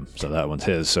off of him. So that one's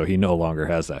his. So he no longer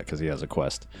has that because he has a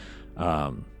Quest.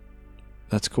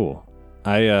 That's cool.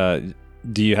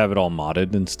 Do you have it all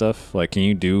modded and stuff? Like, can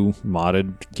you do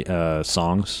modded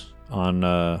songs on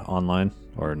online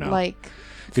or no? Like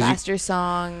faster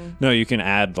song. No, you can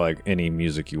add like any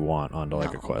music you want onto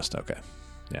like a Quest. Okay.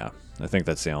 Yeah. I think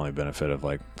that's the only benefit of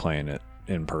like playing it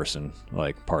in person,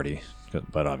 like party.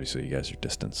 But obviously you guys are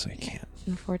distant, so you can't.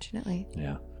 Unfortunately.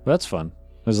 Yeah. But that's fun.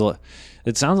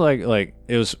 It sounds like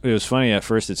it was funny at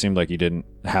first. It seemed like you didn't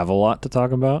have a lot to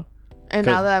talk about. And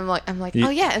now that I'm like, oh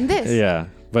yeah, and this. Yeah.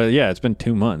 But yeah, it's been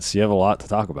 2 months. You have a lot to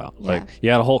talk about. Yeah. Like you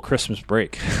had a whole Christmas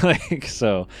break. Like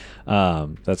so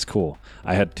that's cool.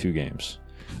 I had 2 games.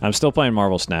 I'm still playing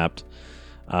Marvel Snapped.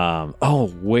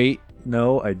 Oh, wait.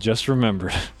 No, I just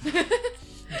remembered.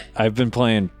 I've been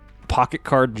playing Pocket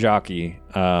Card Jockey,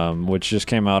 which just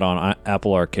came out on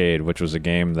Apple Arcade, which was a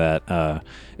game that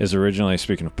is originally,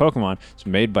 speaking of Pokemon, it's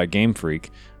made by Game Freak.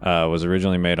 Was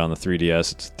originally made on the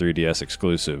 3DS. It's a 3DS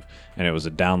exclusive, and it was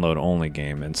a download-only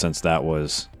game. And since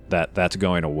that's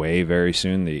going away very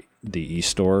soon, the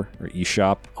e-store or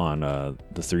e-shop on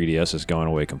the 3DS is going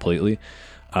away completely.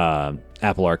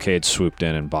 Apple Arcade swooped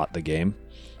in and bought the game,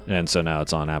 and so now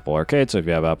it's on Apple Arcade. So if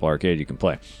you have Apple Arcade, you can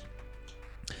play.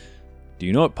 Do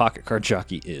you know what Pocket Card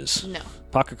Jockey is? No.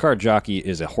 Pocket Card Jockey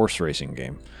is a horse racing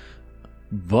game,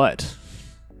 but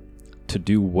to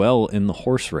do well in the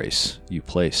horse race, you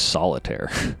play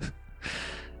solitaire.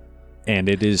 And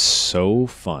it is so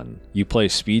fun. You play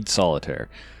speed solitaire.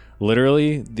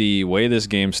 Literally, the way this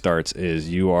game starts is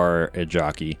you are a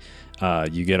jockey.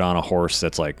 You get on a horse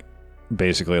that's like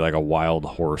basically like a wild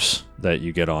horse that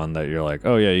you get on that you're like,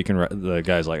 oh yeah, you can. The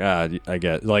guy's like, I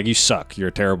get, like, you suck. You're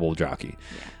a terrible jockey.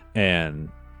 Yeah. And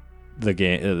the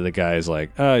guy's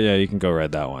like, oh yeah, you can go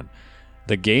ride that one.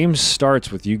 The game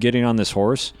starts with you getting on this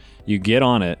horse. You get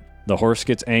on it. The horse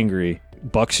gets angry,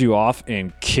 bucks you off,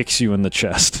 and kicks you in the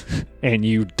chest, and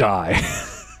you die.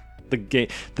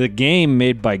 The game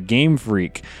made by Game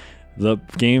Freak, the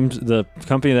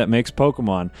company that makes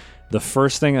Pokemon. The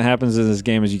first thing that happens in this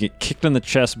game is you get kicked in the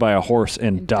chest by a horse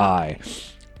and die.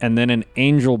 And then an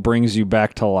angel brings you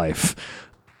back to life.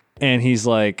 And he's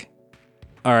like,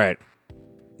 all right,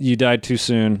 you died too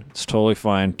soon. It's totally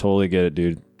fine. Totally get it,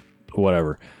 dude.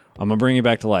 Whatever. I'm going to bring you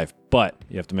back to life. But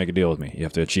you have to make a deal with me. You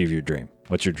have to achieve your dream.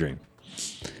 What's your dream?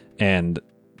 And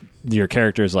your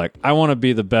character is like, I want to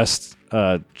be the best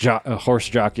horse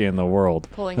jockey in the world.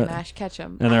 Pulling an Ash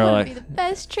Ketchum. And they're like, be the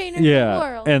best trainer in the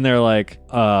world. And they're like,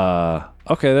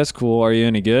 okay, that's cool. Are you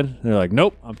any good? And they're like,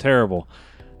 nope, I'm terrible.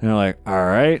 And they're like, all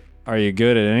right, are you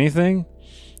good at anything?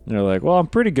 And they're like, well, I'm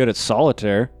pretty good at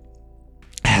solitaire.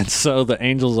 And so the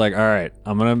angel's like, all right,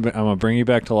 I'm gonna bring you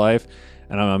back to life,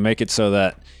 and I'm gonna make it so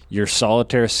that your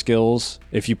solitaire skills,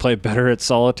 if you play better at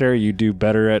solitaire, you do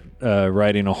better at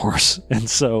riding a horse. And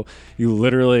so you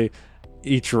literally,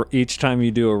 each time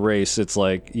you do a race, it's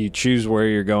like you choose where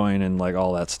you're going and like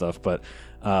all that stuff. But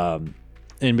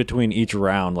in between each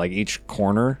round, like each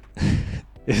corner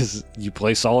is you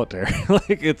play solitaire.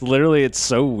 Like it's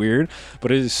so weird,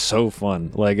 but it is so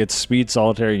fun. Like it's speed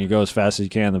solitaire, and you go as fast as you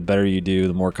can. The better you do,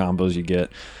 the more combos you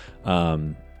get,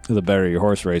 the better your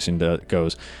horse racing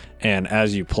goes. And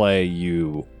as you play,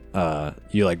 you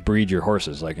like breed your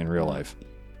horses like in real life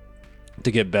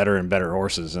to get better and better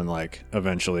horses, and like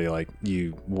eventually like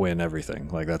you win everything.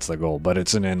 Like that's the goal. But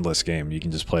it's an endless game. You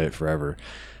can just play it forever.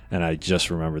 And I just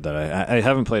remembered that I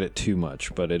haven't played it too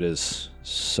much, but it is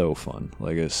so fun.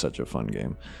 Like it's such a fun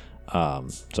game.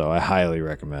 So I highly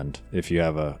recommend if you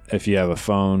have a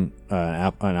phone,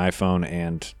 an iPhone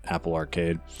and Apple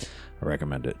Arcade, I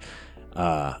recommend it.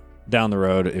 down the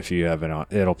road, if you have it,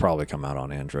 it'll probably come out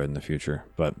on Android in the future.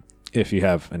 But if you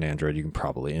have an Android, you can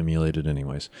probably emulate it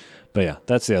anyways. But yeah,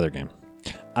 that's the other game.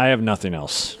 I have nothing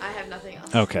else. I have nothing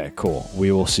else. Okay, cool.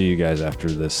 We will see you guys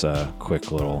after this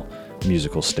quick little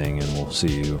musical sting, and we'll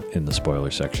see you in the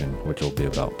spoiler section, which will be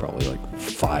about probably like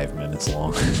 5 minutes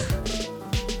long.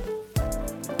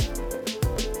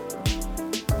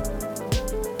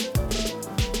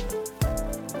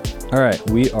 All right,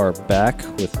 we are back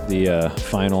with the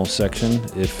final section.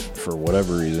 If for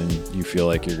whatever reason you feel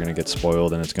like you're going to get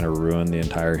spoiled and it's going to ruin the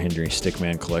entire Henry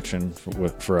Stickman collection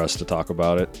for us to talk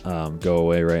about it, go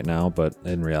away right now. But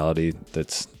in reality,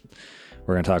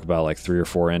 we're going to talk about like 3 or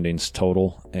 4 endings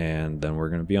total, and then we're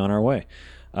going to be on our way.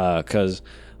 Because,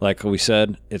 like we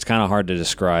said, it's kind of hard to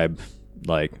describe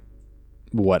like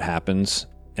what happens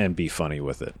and be funny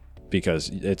with it, because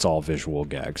it's all visual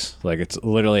gags. Like, it's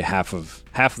literally half of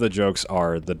the jokes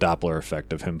are the Doppler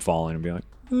effect of him falling and being like,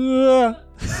 ah!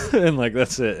 And like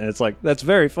that's it. And it's like, that's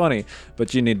very funny,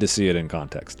 but you need to see it in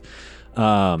context.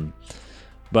 But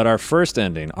our first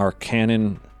ending, our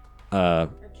canon run.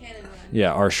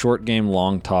 Yeah, our short game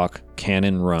long talk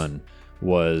canon run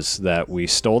was that we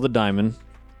stole the diamond.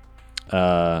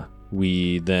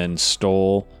 We then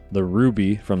stole the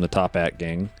ruby from the Top Hat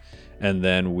gang, and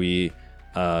then we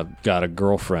got a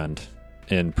girlfriend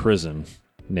in prison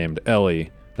named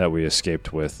Ellie that we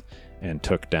escaped with and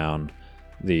took down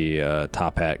the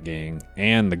Top Hat gang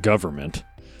and the government.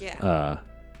 Yeah.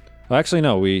 Well, actually,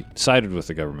 no, we sided with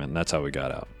the government, and that's how we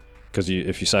got out. Because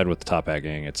if you side with the Top Hat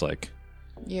gang, it's like...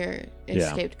 You're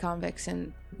escaped convicts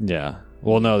and... Yeah.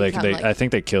 Well, no, I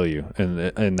think they kill you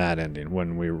in that ending.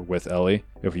 When we were with Ellie,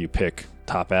 if you pick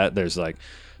Top Hat, there's like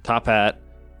Top Hat,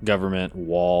 government,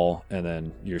 wall, and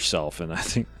then yourself. And I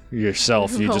think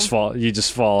yourself, you just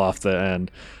fall off the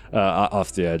end,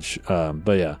 off the edge.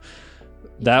 But yeah,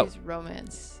 that is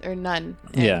romance or none.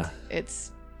 Yeah,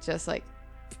 it's just like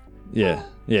yeah,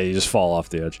 you just fall off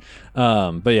the edge.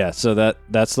 But yeah, so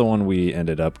that's the one we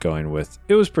ended up going with.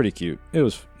 It was pretty cute. It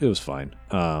was fine.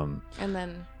 And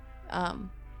then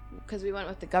because we went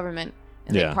with the government.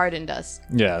 And they pardoned us.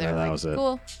 Yeah, and that was it.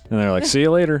 Cool. And they're like, see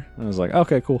you later. And I was like,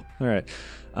 okay, cool. All right.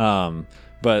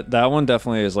 But that one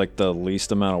definitely is like the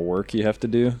least amount of work you have to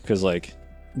do. Because like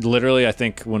literally, I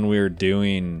think when we were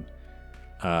doing,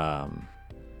 I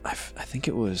think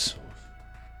it was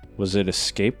it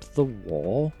Escape the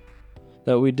Wall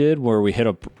that we did where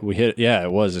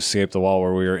it was Escape the Wall,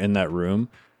 where we were in that room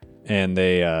and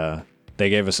they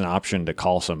gave us an option to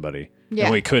call somebody. Yeah.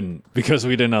 And we couldn't because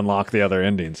we didn't unlock the other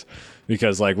endings.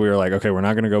 Because like we were like, okay, we're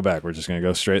not going to go back. We're just going to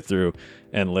go straight through.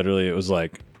 And literally it was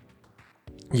like,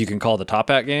 you can call the Top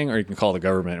Hat gang or you can call the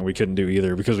government. And we couldn't do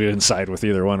either because we didn't side with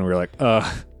either one. And we were like, all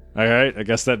right, I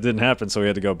guess that didn't happen. So we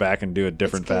had to go back and do a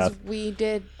different path. When we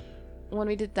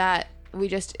did that, we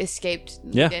just escaped.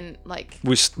 Yeah. We didn't like.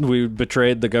 We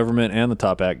betrayed the government and the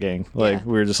Top Hat gang. Like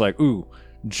we were just like, ooh,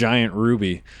 giant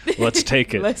ruby. Let's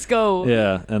take it. Let's go.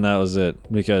 Yeah. And that was it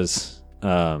because...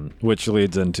 which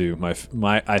leads into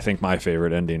I think my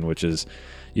favorite ending, which is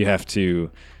you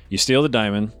steal the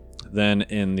diamond, then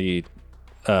in the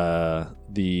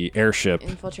airship,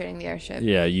 infiltrating the airship.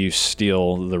 Yeah, you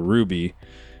steal the ruby,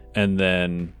 and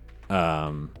then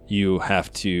you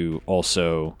have to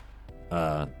also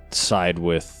side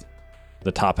with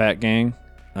the Top Hat gang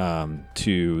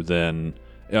to then.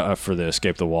 For the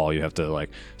Escape the Wall, you have to like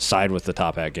side with the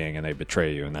Top Hat gang, and they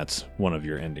betray you, and that's one of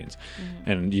your endings. Mm-hmm.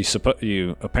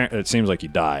 And apparently it seems like you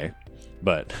die,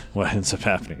 but what ends up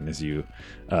happening is you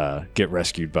get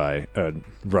rescued by a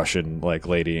Russian like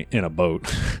lady in a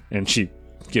boat, and she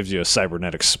gives you a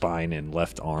cybernetic spine and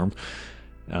left arm.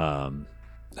 And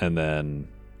then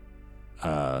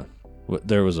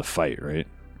there was a fight, right?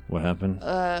 What happened?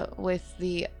 With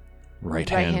the right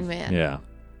hand man. Yeah.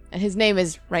 And his name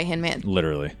is Right Hand Man.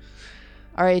 Literally.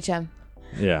 RHM.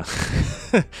 Yeah.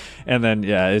 And then,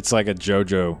 it's like a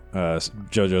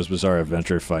JoJo's Bizarre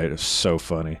Adventure fight. It's so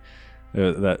funny.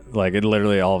 That like it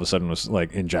literally all of a sudden was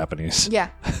like in Japanese. Yeah.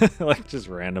 Like just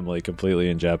randomly, completely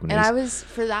in Japanese. And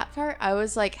for that part, I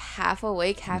was like half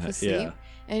awake, half asleep. Yeah.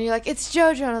 And you're like, it's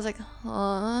JoJo. And I was like,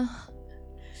 huh?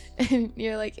 And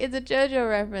you're like, it's a JoJo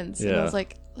reference. Yeah. And I was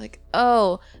like,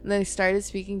 oh. And then I started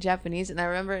speaking Japanese, and I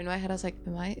remember in my head I was like,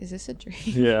 is this a dream?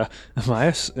 Yeah.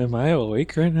 Am I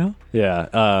awake right now? Yeah.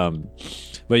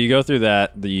 But you go through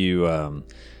that, and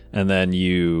then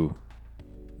you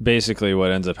basically what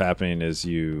ends up happening is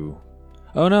this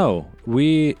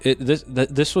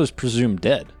was presumed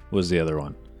dead was the other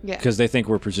one. Yeah. Because they think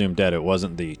we're presumed dead. It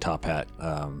wasn't the Top Hat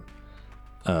the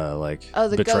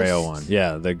betrayal ghost one.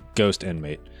 Yeah, the ghost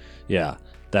inmate. Yeah.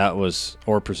 That was,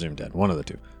 or presumed dead, one of the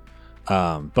two.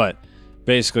 But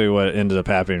basically what ended up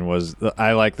happening was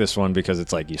I like this one because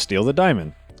it's like you steal the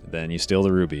diamond, then you steal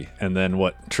the ruby, and then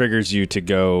what triggers you to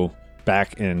go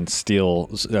back and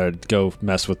go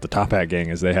mess with the Top Hat gang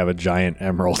is they have a giant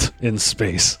emerald in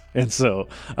space. And so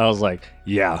I was like,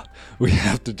 yeah, we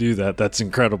have to do that. That's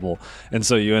incredible. And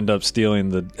so you end up stealing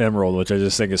the emerald, which I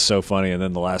just think is so funny. And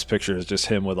then the last picture is just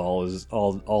him with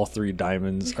all three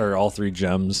diamonds or all three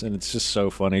gems. And it's just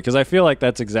so funny because I feel like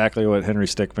that's exactly what Henry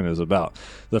Stickmin is about.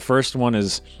 The first one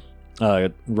is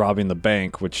robbing the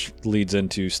bank, which leads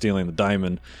into stealing the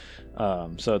diamond.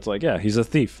 So it's like, yeah, he's a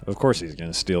thief. Of course he's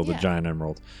going to steal the giant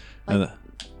emerald. Like,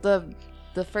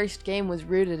 the first game was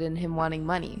rooted in him wanting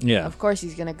money. Yeah. Of course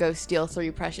he's going to go steal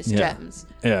 3 precious gems.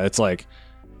 Yeah, it's like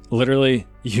literally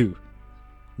you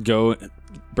go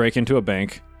break into a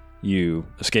bank, you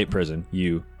escape prison,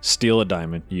 you steal a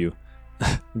diamond, you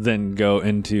then go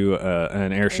into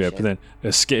an airship, then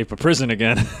escape a prison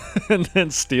again, and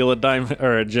then steal a diamond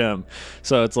or a gem.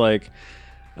 So it's like...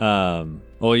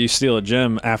 well, you steal a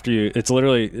gem after you. It's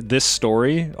literally this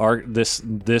story.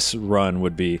 This run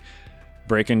would be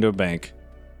break into a bank,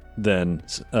 then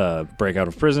break out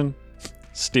of prison,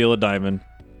 steal a diamond,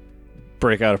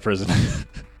 break out of prison,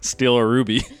 steal a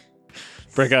ruby,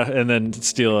 break out, and then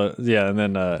steal or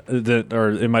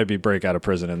it might be break out of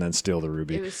prison and then steal the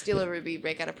ruby. It was steal a ruby,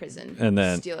 break out of prison, and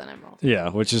then steal an emerald. Yeah,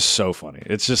 which is so funny.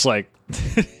 It's just like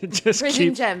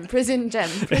prison gem.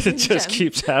 It just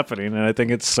keeps happening, and I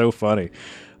think it's so funny.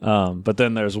 But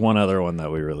then there's one other one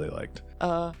that we really liked.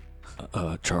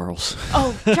 Charles.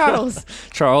 Oh, Charles.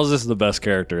 Charles is the best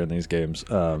character in these games.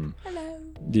 Hello.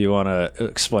 Do you want to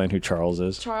explain who Charles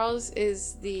is? Charles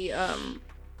is the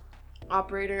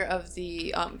operator of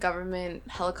the government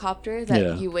helicopter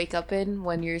that you wake up in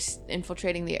when you're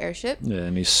infiltrating the airship. Yeah,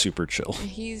 and he's super chill.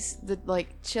 He's the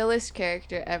chillest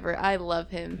character ever. I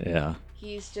love him. Yeah.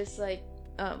 He's just like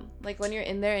when you're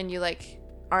in there and you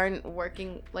aren't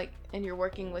working and you're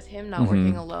working with him, not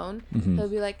working alone. He'll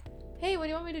be like, "Hey, what do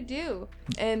you want me to do?"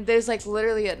 And there's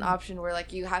literally an option where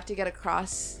you have to get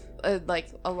across a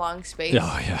long space.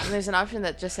 Oh yeah. And there's an option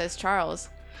that just says Charles,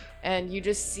 and you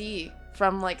just see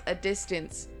from a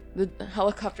distance the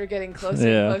helicopter getting closer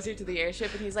and closer to the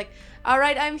airship, and he's like, "All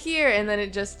right, I'm here," and then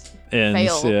it just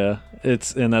failed. Yeah,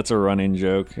 and that's a running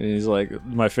joke. And he's like,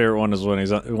 my favorite one is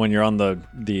when you're on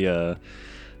the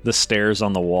stairs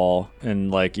on the wall,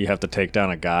 and you have to take down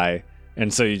a guy,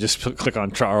 and so you just click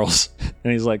on Charles,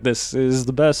 and he's like, "This is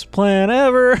the best plan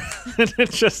ever," and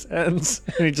it just ends,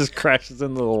 and he just crashes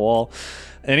into the wall.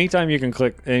 Anytime you can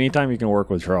work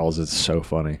with Charles, it's so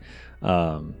funny.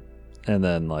 And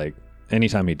then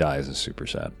anytime he dies is super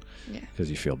sad because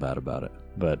you feel bad about it.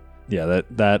 But yeah,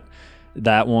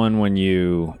 that one, when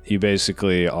you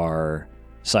basically are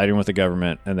siding with the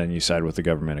government and then you side with the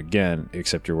government again,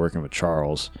 except you're working with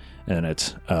Charles, and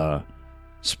it's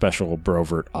Special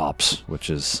Brovert Ops, which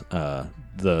is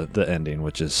the ending,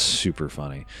 which is super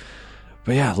funny.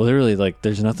 But yeah, literally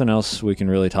there's nothing else we can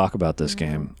really talk about this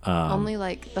game. Only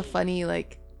the funny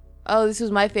oh, this was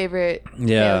my favorite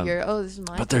failure. Oh, this is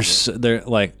my. But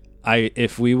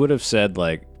if we would have said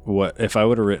if I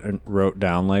would have wrote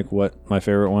down what my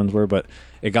favorite ones were, but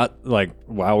it got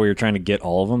while we were trying to get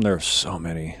all of them, there were so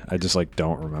many. I just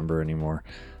don't remember anymore.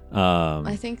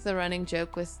 I think the running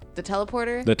joke with the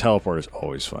teleporter. The teleporter is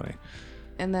always funny.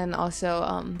 And then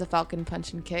also the Falcon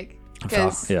Punch and Kick.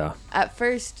 Because at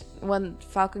first, when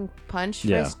Falcon Punch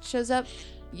first shows up,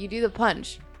 you do the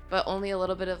punch, but only a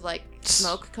little bit of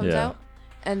smoke comes out,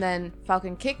 and then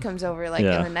Falcon Kick comes over in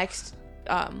the next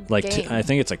game. I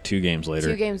think it's 2 games later.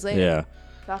 2 games later, yeah.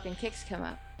 Falcon Kicks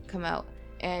come out,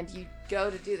 and you go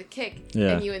to do the kick,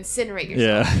 and you incinerate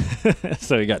yourself. Yeah,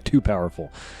 so you got too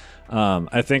powerful.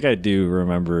 I think I do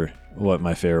remember what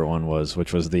my favorite one was,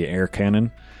 which was the air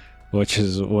cannon. Which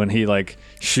is when he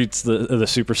shoots the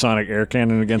supersonic air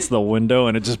cannon against the window,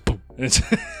 and it just boom.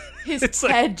 His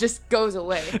head just goes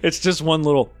away. It's just one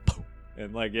little boom,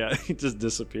 and he just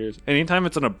disappears. Anytime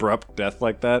it's an abrupt death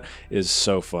like that is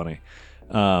so funny.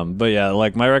 But yeah,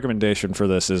 my recommendation for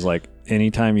this is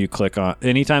anytime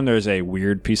there's a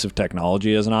weird piece of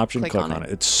technology as an option, click on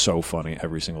it. It's so funny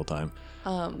every single time.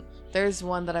 There's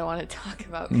one that I want to talk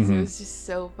about because it was just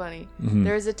so funny.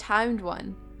 There's a timed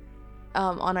one.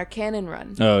 On our cannon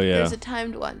run. Oh yeah. There's a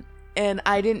timed one, and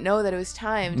I didn't know that it was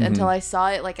timed until I saw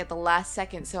it at the last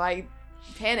second. So I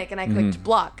panicked and I clicked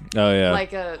block. Oh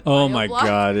yeah. Oh my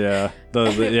god, yeah.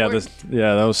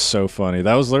 That was so funny.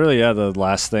 That was literally the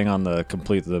last thing on the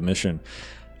complete the mission.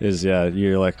 Is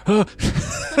you're like, oh,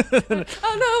 oh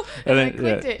no, and then I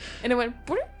clicked it, and it went.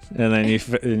 and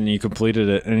then you completed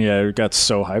it, and yeah, it got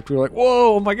so hyped. We were like,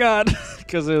 "Whoa, oh my god!"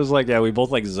 Because it was like, yeah, we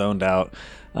both like zoned out.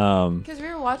 Because we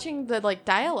were watching the like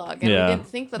dialogue, and we didn't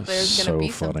think that there's gonna be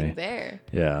something there.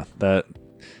 Yeah,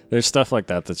 there's stuff like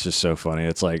that that's just so funny.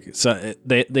 It's like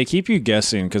they keep you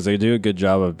guessing because they do a good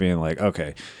job of being like,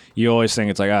 okay, you always think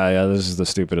it's like, yeah, this is the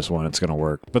stupidest one, it's gonna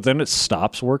work, but then it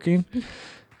stops working.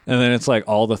 And then it's like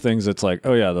all the things. It's like,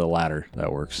 oh yeah, the ladder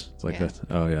that works. It's like that.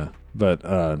 Oh yeah,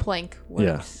 but plank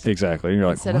works. Yeah, exactly. And you're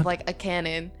like, instead of like a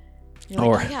cannon. You're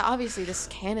like, oh yeah, obviously this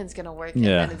cannon's gonna work. And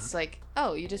then it's like,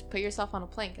 oh, you just put yourself on a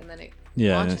plank and then it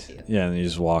launches you. Yeah, and you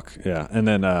just walk. Yeah, and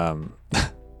then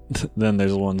then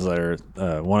there's ones that are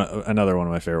another one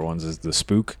of my favorite ones is the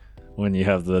spook, when you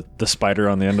have the spider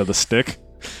on the end of the stick.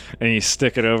 And you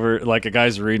stick it over, like a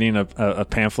guy's reading a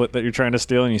pamphlet that you're trying to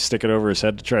steal, and you stick it over his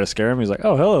head to try to scare him. He's like,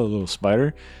 oh, hello, little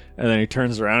spider. And then he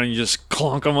turns around and you just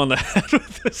clonk him on the head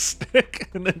with the stick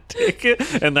and then take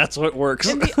it. And that's what works.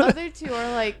 And the other two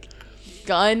are like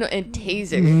gun and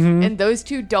taser. And those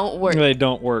two don't work. They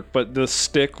don't work. But the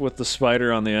stick with the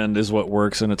spider on the end is what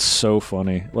works. And it's so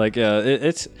funny. Like,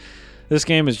 it's... This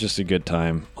game is just a good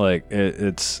time. Like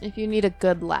it's. If you need a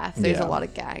good laugh, there's a lot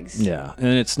of gags. Yeah, and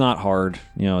it's not hard.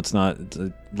 You know, it's not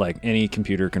like any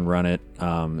computer can run it.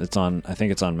 It's on. I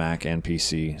think it's on Mac and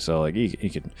PC. So like you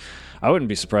could. I wouldn't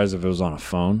be surprised if it was on a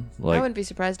phone. Like I wouldn't be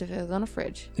surprised if it was on a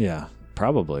fridge. Yeah,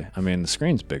 probably. I mean, the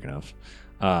screen's big enough.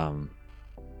 I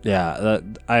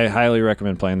highly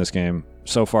recommend playing this game.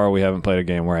 So far, we haven't played a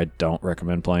game where I don't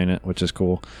recommend playing it, which is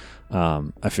cool.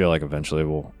 I feel like eventually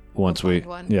we'll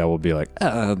be like,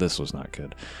 this was not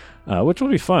good, which will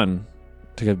be fun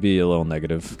to be a little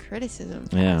negative criticism.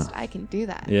 Yeah, I can do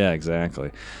that. Yeah,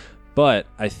 exactly. But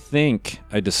I think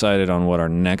I decided on what our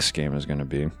next game is going to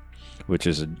be, which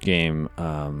is a game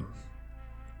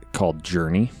called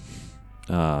Journey.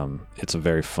 It's a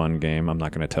very fun game. I'm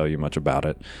not going to tell you much about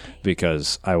it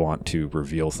because I want to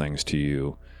reveal things to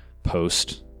you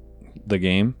post the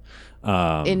game.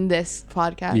 In this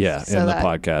podcast, in the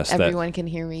podcast, everyone can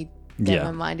hear me get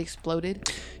my mind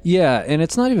exploded. Yeah, and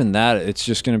it's not even that. It's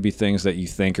just going to be things that you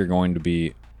think are going to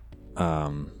be,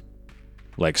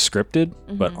 like scripted,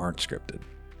 but aren't scripted.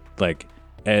 Like,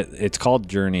 it's called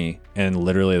Journey, and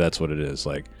literally that's what it is.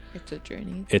 Like, it's a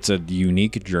journey. It's a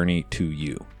unique journey to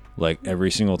you. Like, every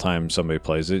single time somebody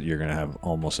plays it, you're going to have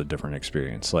almost a different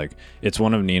experience. Like, it's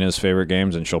one of Nina's favorite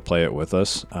games, and she'll play it with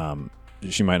us.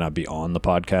 She might not be on the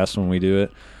podcast when we do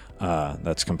it.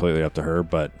 That's completely up to her,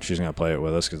 but she's going to play it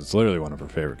with us because it's literally one of her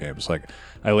favorite games. Like,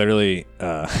 I literally,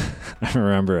 I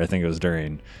remember, I think it was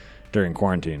during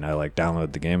quarantine, I like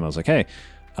downloaded the game. I was like, hey,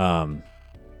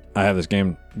 I have this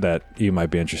game that you might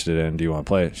be interested in. Do you want to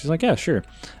play it? She's like, yeah, sure.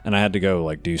 And I had to go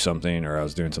like do something, or I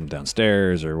was doing something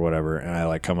downstairs or whatever. And I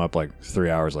like come up like 3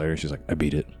 hours later. She's like, I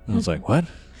beat it. I was like, what? I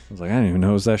was like, I didn't even know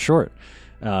it was that short.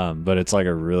 But it's like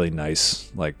a really nice,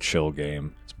 like chill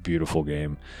game. It's a beautiful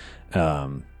game.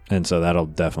 And so that'll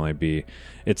definitely be,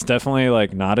 it's definitely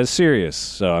like not as serious.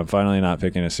 So I'm finally not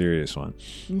picking a serious one.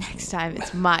 Next time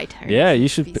it's my turn. Yeah, you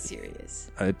should be serious.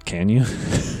 Can you?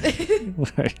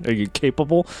 Are you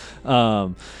capable?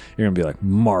 You're going to be like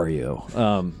Mario.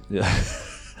 Yeah.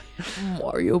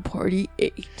 Mario Party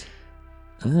 8.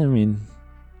 I mean,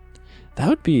 that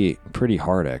would be pretty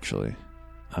hard actually.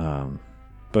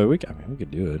 But we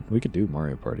could do it. We could do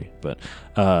Mario Party. But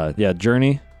yeah,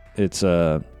 Journey. It's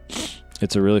a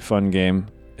really fun game.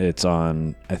 It's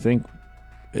on, I think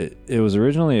it was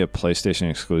originally a PlayStation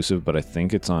exclusive, but I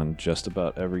think it's on just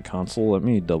about every console. Let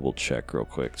me double check real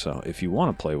quick. So if you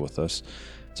want to play with us,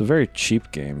 it's a very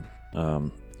cheap game.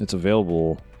 It's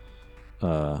available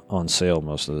on sale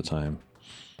most of the time.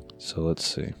 So let's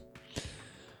see.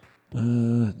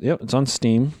 Yep, it's on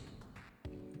Steam.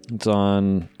 It's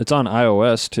on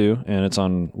iOS too, and it's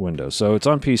on Windows. So it's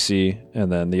on PC,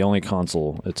 and then the only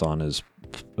console it's on is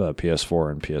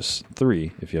PS4 and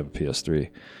PS3 if you have a PS3.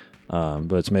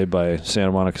 But it's made by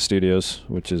Santa Monica Studios,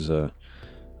 which is I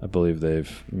believe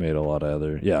they've made a lot of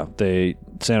other. Yeah,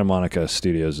 Santa Monica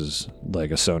Studios is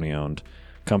like a Sony-owned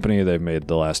company. They've made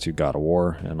the last two God of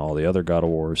War and all the other God of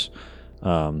Wars.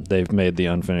 They've made the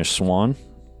Unfinished Swan,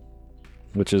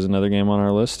 which is another game on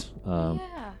our list.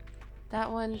 Yeah, that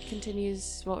one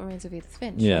continues What Remains of Edith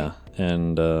Finch. Yeah, right?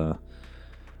 And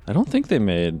I don't think they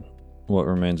made What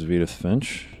Remains of Edith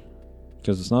Finch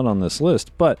because it's not on this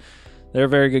list, but they're a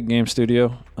very good game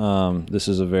studio. This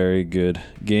is a very good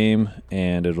game,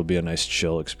 and it'll be a nice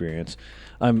chill experience.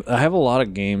 I have a lot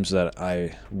of games that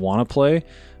I want to play,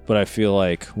 but I feel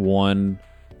like, one,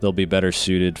 they'll be better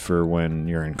suited for when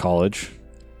you're in college,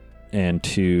 and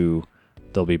two,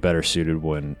 they'll be better suited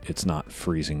when it's not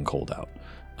freezing cold out.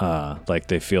 like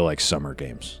they feel like summer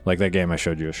games. Like that game I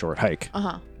showed you, A Short Hike.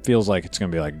 Feels like it's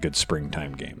going to be like a good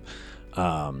springtime game.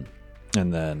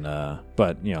 And then,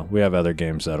 but you know, we have other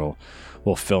games that'll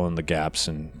fill in the gaps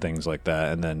and things like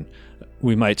that. And then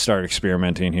we might start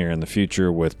experimenting here in the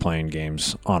future with playing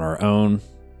games on our own,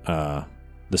 the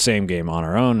same game on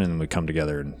our own, and we come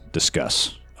together and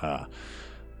discuss.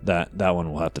 That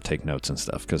one we'll have to take notes and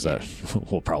stuff because that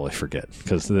we'll probably forget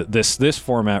because this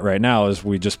format right now is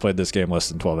we just played this game less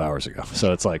than 12 hours ago,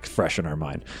 so it's like fresh in our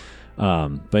mind.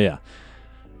 But yeah,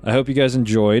 I hope you guys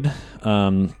enjoyed.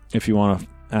 If you want to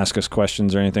ask us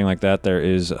questions or anything like that, there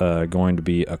is going to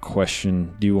be a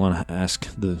question. Do you want to ask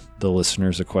the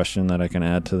listeners a question that I can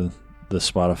add to the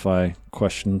Spotify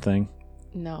question thing?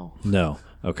 No.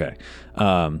 Okay.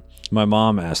 My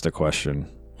mom asked a question,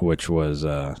 which was,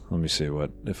 let me see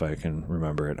if I can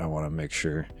remember it. I want to make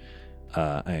sure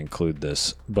I include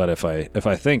this. But if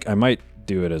I think I might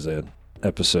do it as an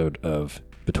episode of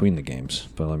Between the Games.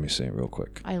 But let me see real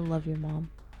quick. I love your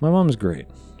mom. My mom's great.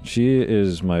 She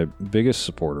is my biggest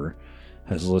supporter,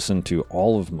 has listened to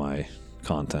all of my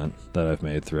content that I've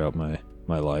made throughout my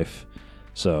life.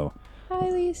 So, hi,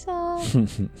 Lisa.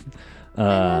 I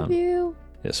love you.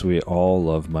 Yes, we all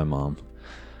love my mom.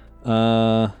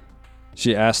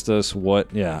 She asked us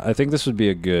I think this would be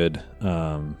a good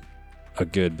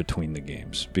Between the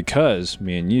Games because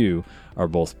me and you are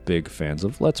both big fans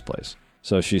of Let's Plays.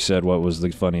 So she said,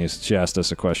 she asked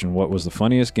us a question, what was the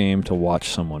funniest game to watch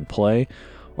someone play,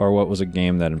 or what was a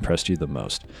game that impressed you the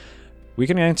most? We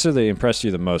can answer the impressed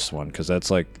you the most one because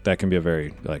that can be a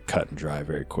very cut and dry,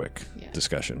 very quick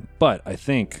discussion. But I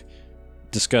think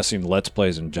discussing Let's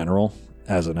Plays in general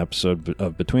as an episode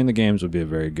of Between the Games would be a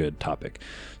very good topic.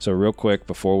 So real quick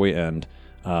before we end,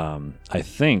 I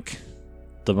think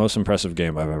the most impressive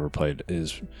game I've ever played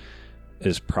is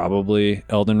probably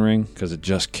Elden Ring because it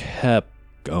just kept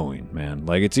going, man.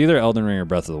 Like it's either Elden Ring or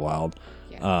Breath of the Wild.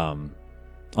 Yeah.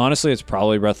 Honestly, it's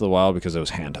probably Breath of the Wild because it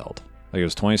was handheld. Like it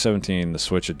was 2017, the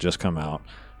Switch had just come out.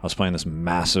 I was playing this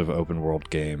massive open world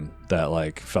game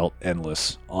that felt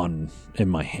endless in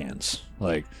my hands.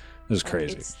 Like it was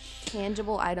crazy. It's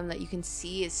tangible item that you can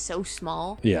see is so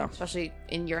small. Yeah. Especially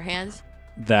in your hands.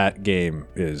 That game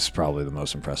is probably the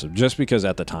most impressive just because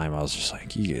at the time I was just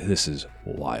like, this is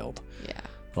wild. Yeah.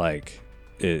 Like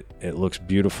it looks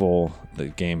beautiful. The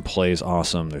game plays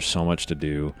awesome. There's so much to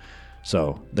do.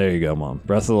 So there you go, Mom.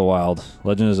 Breath of the Wild,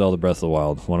 Legend of Zelda Breath of the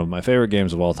Wild, one of my favorite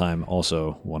games of all time.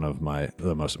 Also one of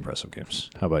the most impressive games.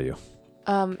 How about you?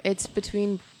 It's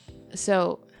between,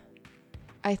 so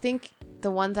I think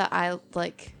the one that I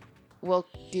will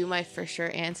do my for sure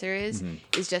answer is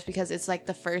just because it's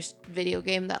the first video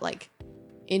game that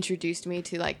introduced me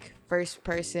to first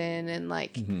person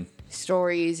and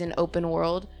stories and open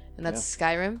world, and that's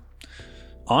Skyrim.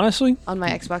 Honestly, on my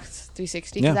Xbox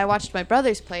 360 because I watched my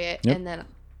brothers play it, and then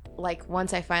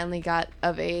once I finally got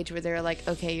of age where they were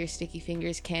okay, your sticky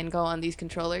fingers can go on these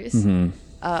controllers. Your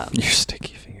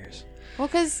sticky fingers. Well,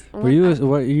 because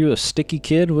were you a sticky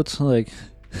kid? What's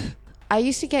I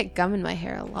used to get gum in my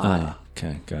hair a lot.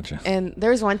 Okay, gotcha. And there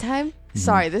was one time.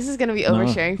 Sorry, this is gonna be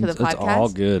oversharing for the podcast. It's all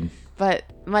good. But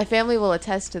my family will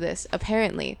attest to this.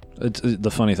 Apparently, the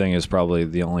funny thing is probably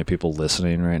the only people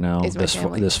listening right now this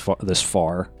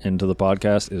far into the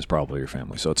podcast is probably your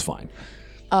family, so it's fine.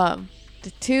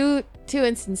 The two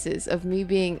instances of me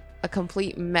being a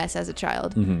complete mess as a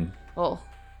child. Well,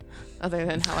 other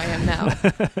than how I am now,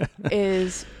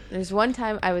 is there's one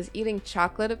time I was eating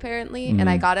chocolate apparently, and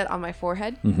I got it on my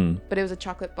forehead, but it was a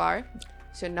chocolate bar,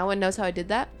 so no one knows how I did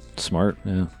that. Smart,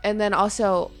 yeah. And then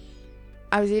also,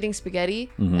 I was eating spaghetti,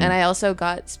 and I also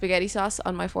got spaghetti sauce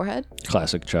on my forehead.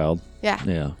 Classic child. Yeah.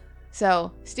 Yeah.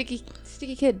 So sticky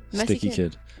kid, messy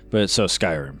kid. But so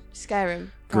Skyrim.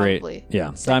 Probably. Great.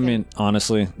 Yeah. Second. I mean,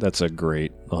 honestly, that's a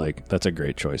great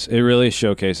choice. It really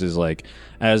showcases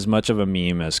as much of a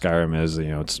meme as Skyrim is,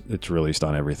 it's released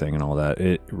on everything and all that.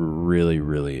 It really,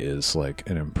 really is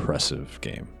an impressive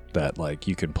game that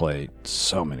you can play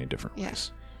so many different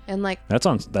ways. And that's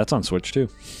on Switch too.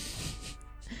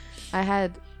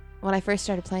 When I first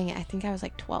started playing it, I think I was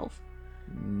 12.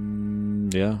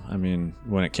 Yeah. I mean,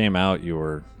 when it came out, you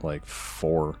were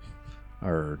 4.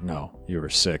 Or no, you were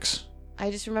 6. I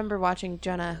just remember watching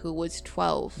Jenna, who was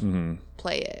 12,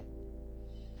 play it.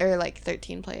 Or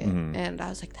 13 play it. And I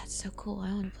was like, that's so cool.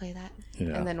 I want to play that.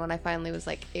 Yeah. And then when I finally was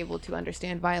able to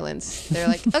understand violence, they're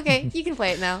like, okay, you can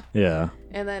play it now. Yeah.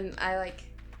 And then I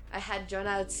had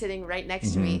Jonah sitting right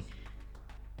next to me.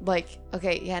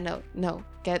 Okay, yeah, no,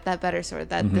 get that better sword.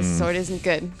 This sword isn't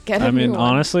good. Get a new one.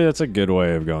 Honestly, that's a good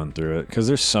way of going through it because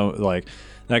there's so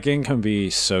that game can be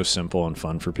so simple and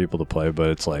fun for people to play, but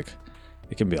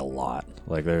it can be a lot.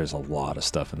 Like there's a lot of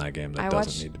stuff in that game that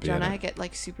doesn't need to be in it. I get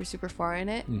like super far in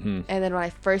it, and then when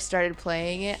I first started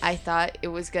playing it, I thought it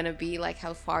was gonna be like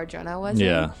how far Jonah was.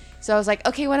 Yeah. So I was like,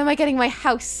 okay, when am I getting my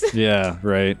house? Yeah,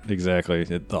 right, exactly.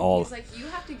 It's like you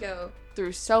have to go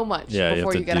through so much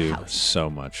before you get a house. So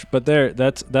much. But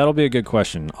that'll be a good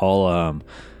question. I'll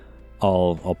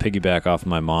piggyback off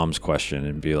my mom's question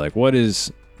and be like, what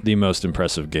is the most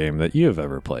impressive game that you have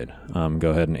ever played?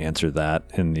 Go ahead and answer that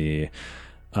in the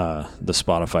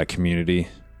Spotify community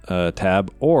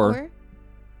tab or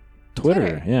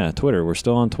Twitter. Yeah, Twitter. We're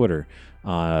still on Twitter.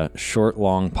 Short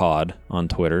Long Pod on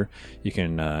Twitter. You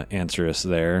can answer us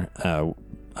there.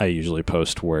 I usually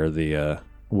post where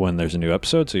when there's a new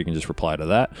episode, so you can just reply to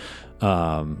that.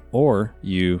 Or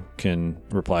you can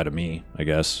reply to me, I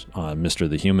guess, on Mr.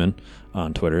 the Human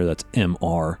on Twitter. That's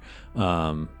MR.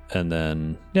 And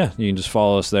then, yeah, you can just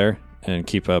follow us there and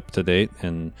keep up to date.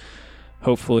 And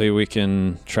hopefully we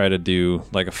can try to do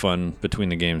like a fun between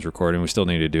the games recording. We still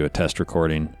need to do a test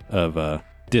recording of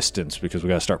distance because we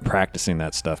got to start practicing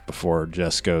that stuff before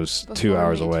Jess goes 2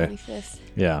 hours away. 25th.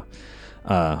 Yeah.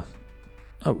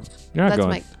 Oh, you're not going.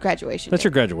 That's my graduation. That's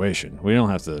your graduation. We don't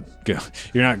have to go.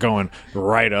 You're not going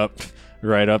right up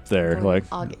there. Like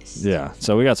August. Yeah.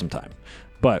 So we got some time,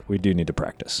 but we do need to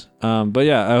practice. But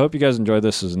yeah, I hope you guys enjoyed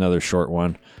this. This is another short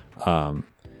one. Not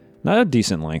a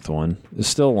decent length one. It's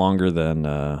still longer than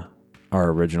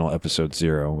our original episode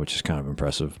 0, which is kind of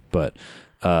impressive. But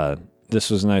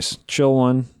this was a nice chill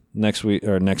one. Next week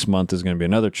or next month is going to be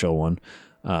another chill one.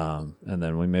 And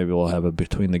then we'll have a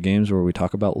between the games where we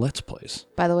talk about Let's Plays.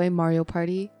 By the way, Mario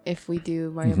Party, if we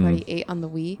do Mario Party 8 on the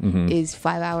Wii, is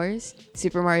 5 hours.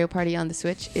 Super Mario Party on the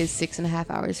Switch is 6.5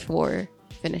 hours for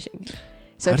finishing.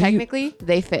 So technically,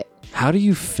 they fit. How do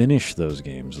you finish those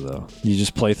games, though? You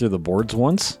just play through the boards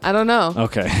once? I don't know.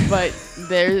 Okay. But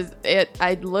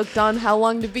I looked on how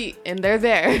long to beat, and they're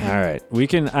there. All right.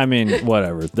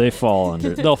 Whatever. They'll fall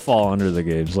under the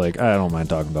games. Like, I don't mind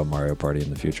talking about Mario Party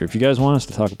in the future. If you guys want us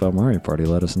to talk about Mario Party,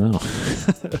 let us know.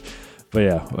 But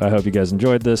yeah, I hope you guys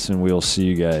enjoyed this, and we'll see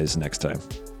you guys next time.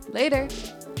 Later.